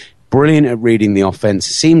pick. Brilliant at reading the offense.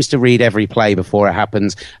 Seems to read every play before it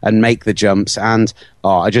happens and make the jumps. And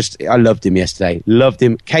I loved him yesterday. Loved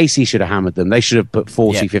him. Casey should have hammered them. They should have put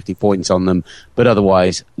 40, 50 points on them. But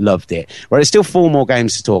otherwise, loved it. Right, there's still 4 more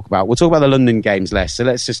games to talk about. We'll talk about the London games less. So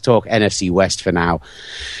let's just talk NFC West for now.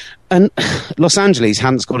 And Los Angeles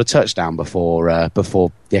hadn't scored a touchdown before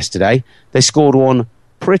yesterday. They scored one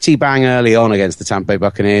pretty bang early on against the Tampa Bay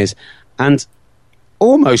Buccaneers. And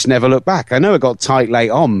almost never looked back. I know it got tight late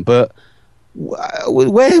on, but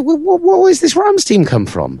where's this Rams team come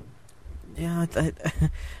from? Yeah,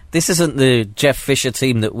 this isn't the Jeff Fisher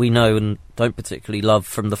team that we know and don't particularly love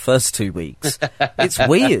from the first 2 weeks. It's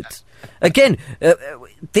weird. Again,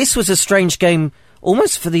 this was a strange game,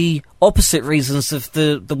 almost for the opposite reasons of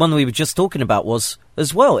the one we were just talking about was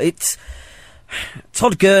as well. It's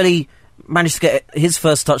Todd Gurley managed to get his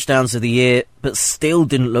first touchdowns of the year, but still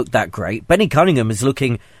didn't look that great. Benny Cunningham is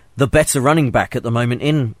looking the better running back at the moment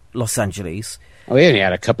in Los Angeles. Oh, he only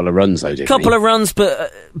had a couple of runs, though, didn't he? Couple of runs,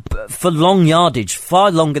 but for long yardage, far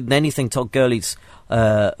longer than anything Todd Gurley's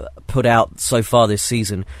put out so far this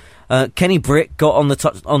season. Kenny Britt got on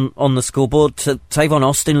the on the scoreboard. Tavon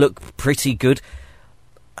Austin looked pretty good.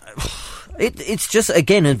 It's just,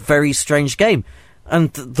 again, a very strange game.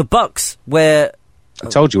 And the Bucs, where... I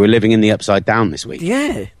told you, we're living in the upside down this week.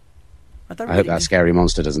 Yeah. I hope that scary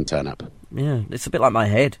monster doesn't turn up. Yeah, it's a bit like my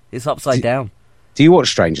head. It's upside down. Do you watch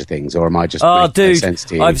Stranger Things, or am I just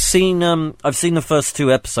sense I've seen the first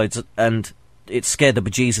 2 episodes, and it scared the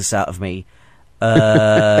bejesus out of me.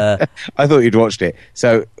 I thought you'd watched it.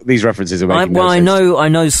 So these references are making no sense. I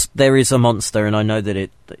know there is a monster, and I know that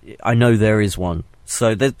I know there is one.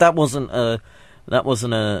 So that wasn't a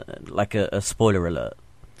spoiler alert.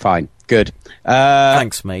 Fine, good.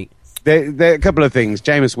 Thanks, mate. There are a couple of things.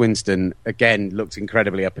 Jameis Winston, again, looked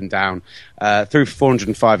incredibly up and down. Threw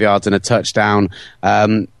 405 yards and a touchdown.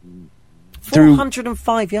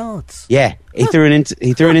 405 yards? Yeah. He threw an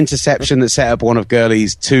interception that set up one of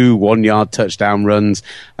Gurley's 2 one-yard touchdown runs.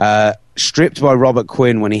 Stripped by Robert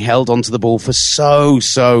Quinn when he held onto the ball for so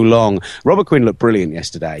long. Robert Quinn looked brilliant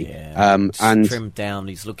yesterday. Yeah, and trimmed down.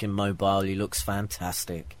 He's looking mobile. He looks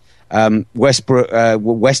fantastic.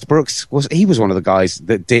 Westbrooks was one of the guys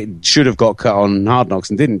that should have got cut on Hard Knocks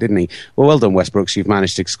and didn't he? Well done, Westbrooks. You've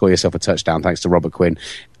managed to score yourself a touchdown thanks to Robert Quinn.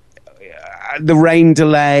 The rain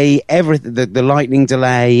delay, everything, the lightning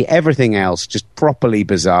delay, everything else, just properly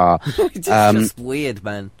bizarre. It's just weird,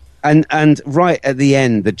 man. And right at the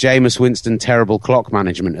end, the Jameis Winston terrible clock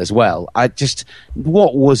management as well.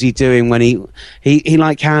 What was he doing when he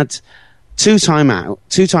had two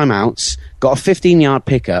timeouts, got a 15-yard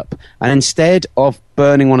pickup, and instead of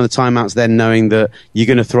burning one of the timeouts then knowing that you're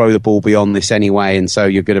going to throw the ball beyond this anyway, and so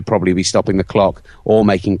you're going to probably be stopping the clock or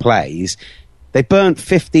making plays, they burnt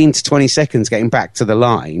 15 to 20 seconds getting back to the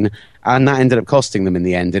line, and that ended up costing them in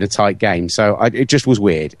the end in a tight game. So it just was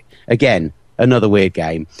weird. Again, another weird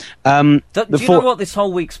game. Do you know what this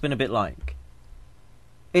whole week's been a bit like?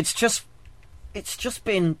 It's just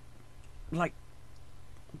been, like,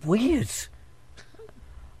 weird.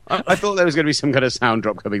 I thought there was going to be some kind of sound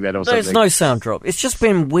drop coming then or something. There's no sound drop. It's just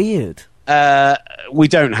been weird. We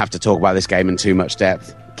don't have to talk about this game in too much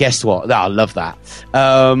depth. Guess what? I love that.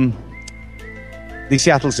 The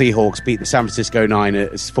Seattle Seahawks beat the San Francisco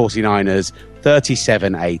 49ers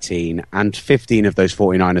 37-18, and 15 of those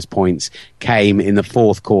 49ers points came in the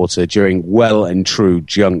fourth quarter during well and true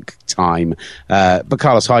junk time. But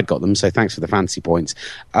Carlos Hyde got them, so thanks for the fantasy points.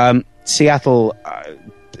 Seattle,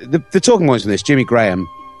 the talking points from this, Jimmy Graham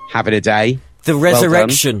having a day. The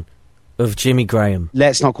resurrection of Jimmy Graham.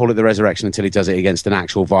 Let's not call it the resurrection until he does it against an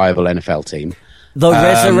actual viable NFL team. The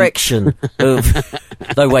resurrection of...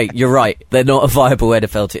 No, wait, you're right. They're not a viable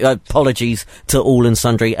NFL team. Apologies to all and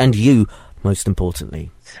sundry, and you, most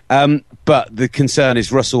importantly. But the concern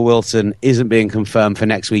is Russell Wilson isn't being confirmed for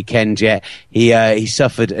next weekend yet. He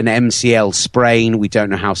suffered an MCL sprain. We don't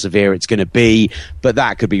know how severe it's going to be, but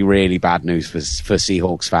that could be really bad news for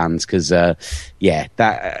Seahawks fans because,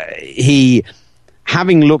 he...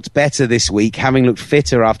 Having looked better this week, having looked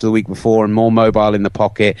fitter after the week before and more mobile in the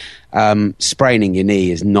pocket, spraining your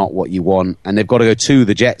knee is not what you want. And they've got to go to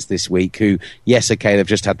the Jets this week, who, yes, okay, they've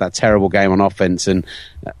just had that terrible game on offense. And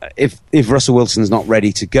if Russell Wilson's not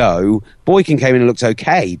ready to go, Boykin came in and looked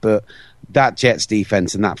okay, but that Jets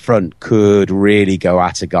defense and that front could really go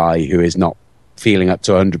at a guy who is not feeling up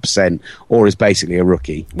to 100% or is basically a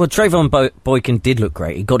rookie. Well, Trayvon Boykin did look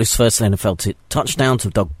great. He got his first NFL touchdown to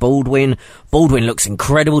Doug Baldwin. Baldwin looks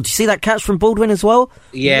incredible. Do you see that catch from Baldwin as well?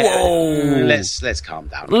 Yeah. Whoa. Let's calm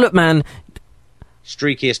down. Look, man.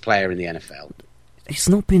 Streakiest player in the NFL. He's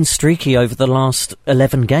not been streaky over the last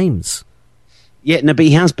 11 games. Yeah, no, but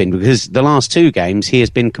he has been, because the last 2 games he has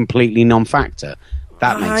been completely non-factor.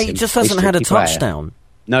 That makes him he just hasn't had a touchdown.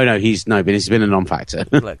 Player. No, but he's been a non-factor.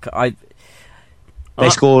 Look, They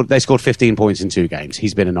scored 15 points in 2 games.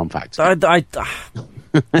 He's been a non-factor. I don't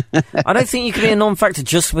think you can be a non-factor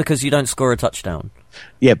just because you don't score a touchdown.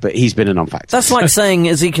 Yeah, but he's been a non-factor. That's like saying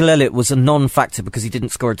Ezekiel Elliott was a non-factor because he didn't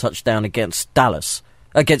score a touchdown against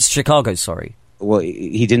Chicago, sorry. Well,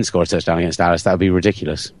 he didn't score a touchdown against Dallas. That would be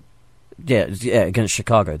ridiculous. Yeah, against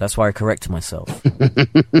Chicago. That's why I corrected myself.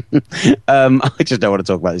 I just don't want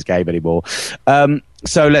to talk about this game anymore.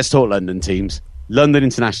 So let's talk London teams. London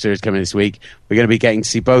International is coming this week. We're going to be getting to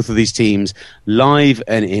see both of these teams live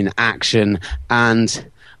and in action.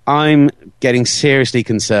 And I'm getting seriously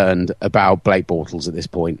concerned about Blake Bortles at this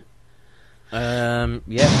point. Yeah.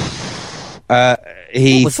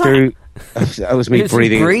 He threw... That was me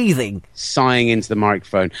breathing, sighing into the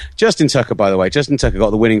microphone. Justin Tucker, by the way, Justin Tucker got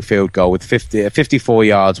the winning field goal with 54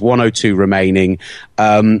 yards, 102 remaining,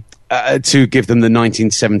 to give them the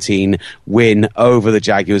 1917 win over the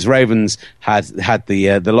Jaguars. Ravens had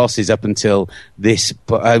the losses up until this.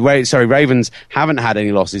 Ravens haven't had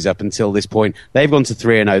any losses up until this point. They've gone to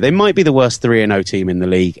 3-0. They might be the worst 3-0 team in the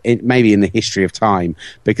league, maybe in the history of time,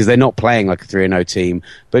 because they're not playing like a 3-0 team.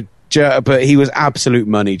 But he was absolute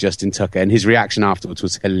money, Justin Tucker, and his reaction afterwards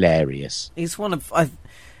was hilarious. He's one of...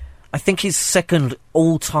 I think he's second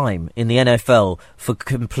all-time in the NFL for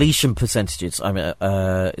completion percentages. I mean,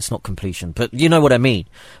 it's not completion, but you know what I mean.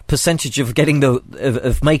 Percentage of getting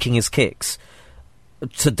of making his kicks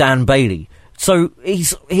to Dan Bailey. So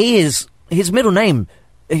his middle name,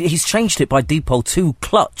 he's changed it by default to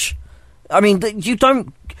Clutch. I mean,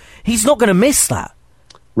 he's not going to miss that.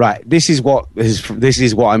 Right, this is what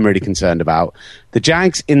I'm really concerned about. The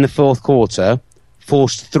Jags in the fourth quarter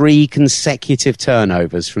forced 3 consecutive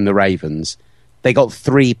turnovers from the Ravens. They got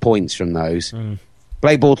 3 points from those.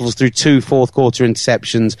 Blake Bortles threw 2 fourth quarter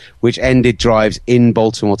interceptions, which ended drives in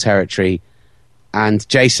Baltimore territory. And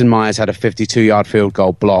Jason Myers had a 52-yard field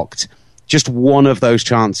goal blocked. Just one of those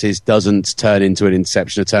chances doesn't turn into an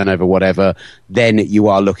interception, a turnover, whatever, then you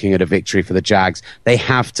are looking at a victory for the Jags. They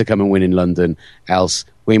have to come and win in London, else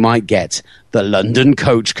we might get the London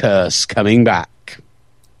coach curse coming back.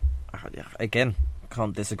 Again,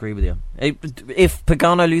 can't disagree with you. If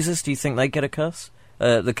Pagano loses, do you think they get a curse?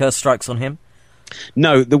 The curse strikes on him?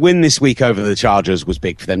 No, the win this week over the Chargers was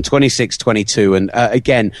big for them, 26-22. And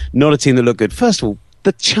again, not a team that looked good. First of all,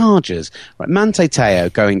 the Chargers, right? Manti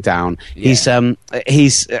Te'o going down. Yeah.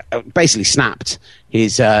 He's basically snapped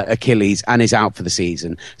his Achilles and is out for the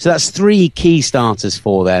season. So that's 3 key starters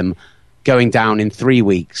for them going down in 3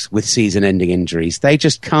 weeks with season-ending injuries. They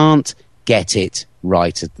just can't get it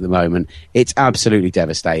right at the moment. It's absolutely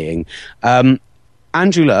devastating.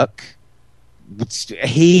 Andrew Luck,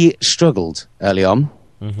 he struggled early on.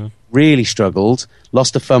 Mm-hmm. Really struggled.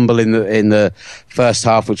 Lost a fumble in the first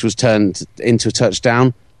half, which was turned into a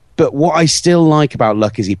touchdown. But what I still like about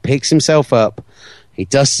Luck is he picks himself up, he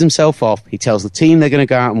dusts himself off, he tells the team they're going to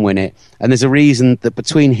go out and win it. And there's a reason that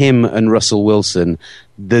between him and Russell Wilson,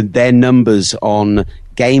 their numbers on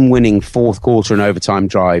game-winning fourth quarter and overtime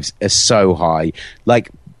drives are so high.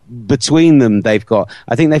 Like, between them, I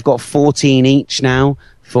think they've got 14 each now.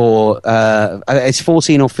 It's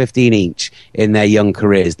 14 or 15 each in their young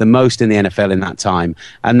careers, the most in the NFL in that time.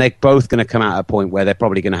 And they're both going to come out at a point where they're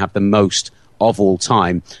probably going to have the most of all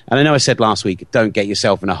time. And I know I said last week, don't get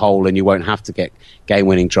yourself in a hole and you won't have to get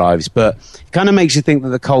game-winning drives. But it kind of makes you think that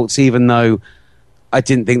the Colts, even though I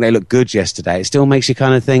didn't think they looked good yesterday, it still makes you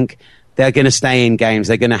kind of think they're going to stay in games,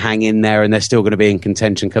 they're going to hang in there, and they're still going to be in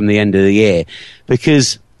contention come the end of the year.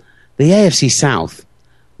 Because the AFC South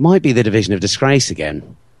might be the division of disgrace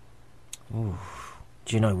again. Ooh,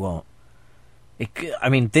 do you know what?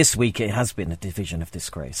 This week it has been a division of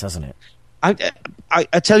disgrace, hasn't it? I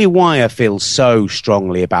tell you why I feel so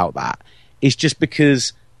strongly about that. It's just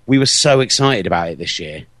because we were so excited about it this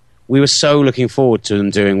year. We were so looking forward to them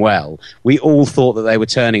doing well. We all thought that they were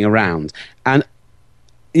turning around. And,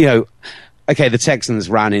 okay, the Texans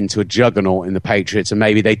ran into a juggernaut in the Patriots, and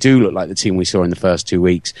maybe they do look like the team we saw in the first 2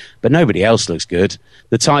 weeks, but nobody else looks good.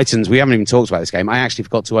 The Titans, we haven't even talked about this game. I actually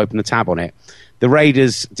forgot to open the tab on it. The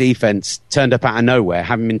Raiders' defense turned up out of nowhere,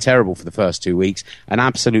 having been terrible for the first 2 weeks, and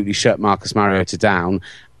absolutely shut Marcus Mariota down.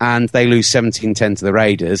 And they lose 17-10 to the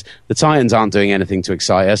Raiders. The Titans aren't doing anything to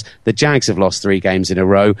excite us. The Jags have lost 3 games in a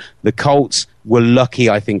row. The Colts were lucky,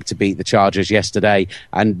 I think, to beat the Chargers yesterday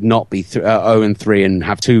and not be 0-3 and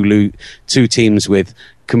have two teams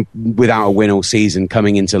without a win all season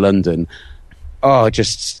coming into London. Oh,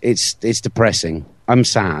 it's depressing. I'm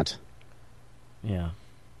sad. Yeah.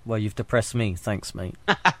 Well, you've depressed me. Thanks, mate.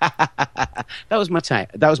 That was my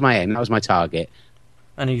aim. That was my target.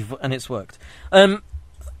 And it's worked.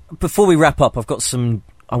 Before we wrap up,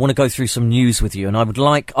 I want to go through some news with you, and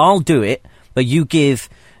I'll do it, but you give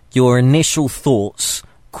your initial thoughts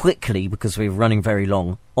quickly, because we're running very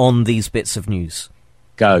long, on these bits of news.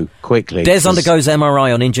 Go, quickly. Des undergoes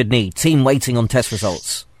MRI on injured knee. Team waiting on test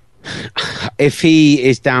results. If he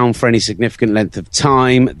is down for any significant length of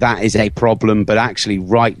time, that is a problem, but actually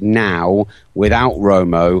right now, without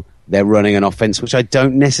Romo, they're running an offense which I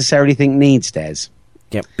don't necessarily think needs Des.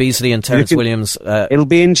 Yep, Beasley and Terrence Williams. It'll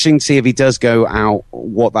be interesting to see if he does go out,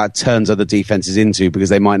 what that turns other defenses into, because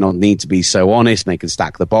they might not need to be so honest and they can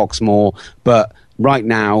stack the box more. But right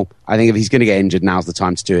now, I think if he's going to get injured, now's the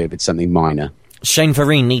time to do it if it's something minor. Shane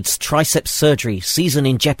Vereen needs triceps surgery, season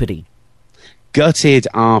in jeopardy. Gutted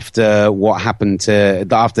after what happened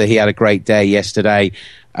after he had a great day yesterday,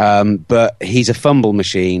 but he's a fumble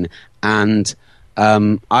machine, and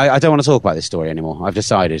I don't want to talk about this story anymore. I've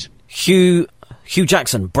decided. Hugh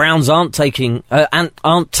Jackson, Browns aren't tanking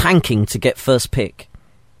to get first pick.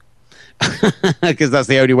 Because that's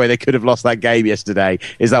the only way they could have lost that game yesterday.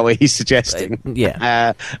 Is that what he's suggesting?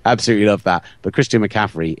 Yeah. Absolutely love that. But Christian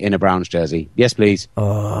McCaffrey in a Browns jersey. Yes, please.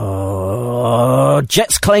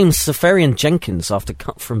 Jets claim Safarian Jenkins after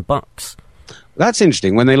cut from Bucks. That's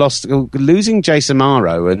interesting. When they losing Jason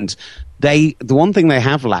Amaro, and the one thing they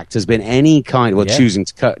have lacked has been any kind, choosing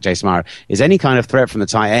to cut Jason Amaro, is any kind of threat from the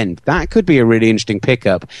tight end. That could be a really interesting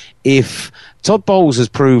pickup if Todd Bowles has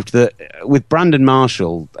proved that with Brandon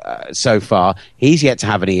Marshall so far, he's yet to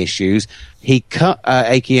have any issues. He cut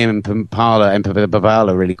Akiem and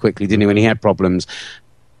Papala really quickly, didn't he, when he had problems.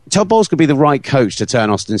 Todd Bowles could be the right coach to turn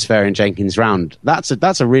Austin Safarian-Jenkins round. That's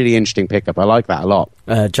a really interesting pickup. I like that a lot.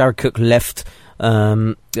 Jared Cook left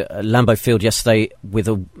Lambeau Field yesterday with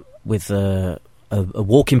a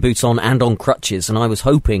walking boot on and on crutches, and I was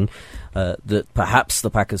hoping that perhaps the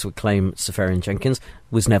Packers would claim Safarian-Jenkins.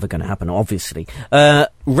 Was never going to happen, obviously.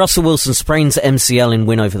 Russell Wilson sprains MCL in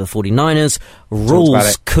win over the 49ers.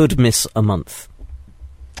 Rules could miss a month.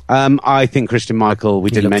 I think Christian Michael, we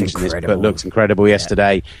didn't mention this, but looked incredible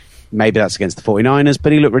yesterday. Yeah. Maybe that's against the 49ers,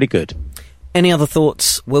 but he looked really good. Any other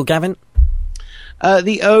thoughts, Will Gavin?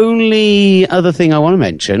 The only other thing I want to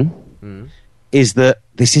mention is that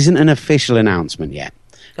this isn't an official announcement yet,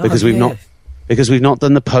 because we've not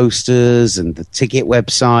done the posters and the ticket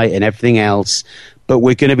website and everything else. But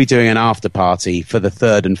we're going to be doing an after party for the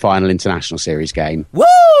third and final international series game.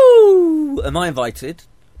 Woo! Am I invited?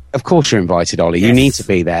 Of course you're invited, Ollie. Yes. You need to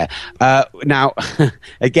be there. Now,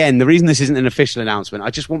 again, the reason this isn't an official announcement, I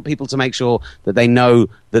just want people to make sure that they know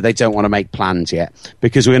that they don't want to make plans yet,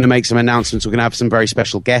 because we're going to make some announcements. We're going to have some very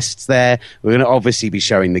special guests there. We're going to obviously be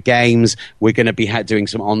showing the games. We're going to be doing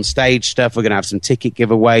some on-stage stuff. We're going to have some ticket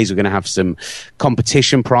giveaways. We're going to have some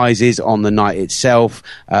competition prizes on the night itself,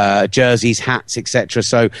 jerseys, hats, etc.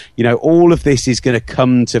 So, all of this is going to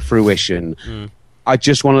come to fruition. I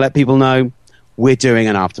just want to let people know we're doing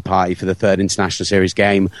an after party for the third international series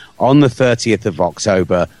game on the 30th of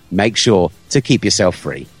October. Make sure to keep yourself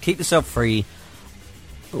free. Keep yourself free.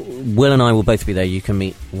 Will and I will both be there. You can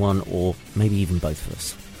meet one or maybe even both of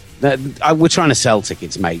us. We're trying to sell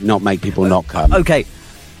tickets, mate, not make people not come. Okay.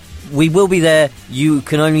 We will be there. You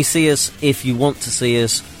can only see us if you want to see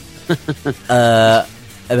us.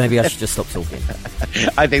 Maybe I should just stop talking.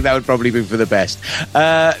 I think that would probably be for the best.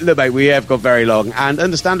 Look, mate, we have got very long, and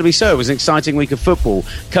understandably so. It was an exciting week of football.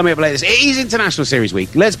 Coming up later, it is International Series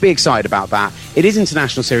Week. Let's be excited about that. It is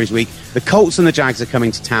International Series Week. The Colts and the Jags are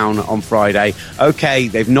coming to town on Friday. Okay,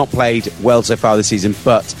 they've not played well so far this season,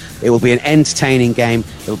 but It will be an entertaining game.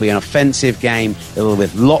 It will be an offensive game. It will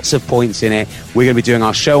have lots of points in it. We're going to be doing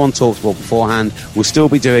our show on TalkSport beforehand. We'll still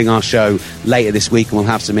be doing our show later this week, and we'll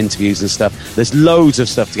have some interviews and stuff. There's loads of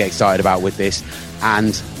stuff to get excited about with this.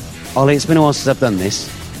 And, Ollie, it's been a while since I've done this.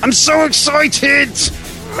 I'm so excited!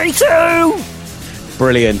 Me too!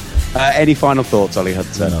 Brilliant. Any final thoughts, Ollie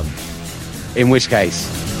Hudson? None. In which case,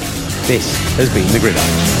 this has been The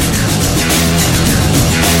Gridiron.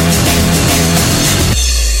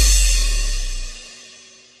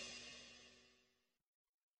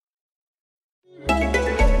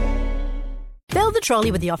 Build the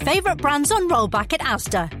trolley with your favourite brands on rollback at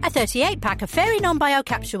Asda. A 38-pack of Fairy Non-Bio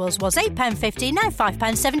capsules was £8.50, now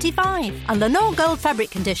 £5.75. And Lenore Gold fabric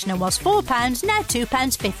conditioner was £4, now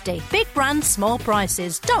 £2.50. Big brands, small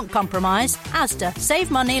prices. Don't compromise. Asda. Save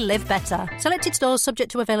money, live better. Selected stores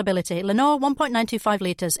subject to availability. Lenore 1.925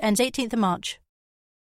 litres, ends 18th of March.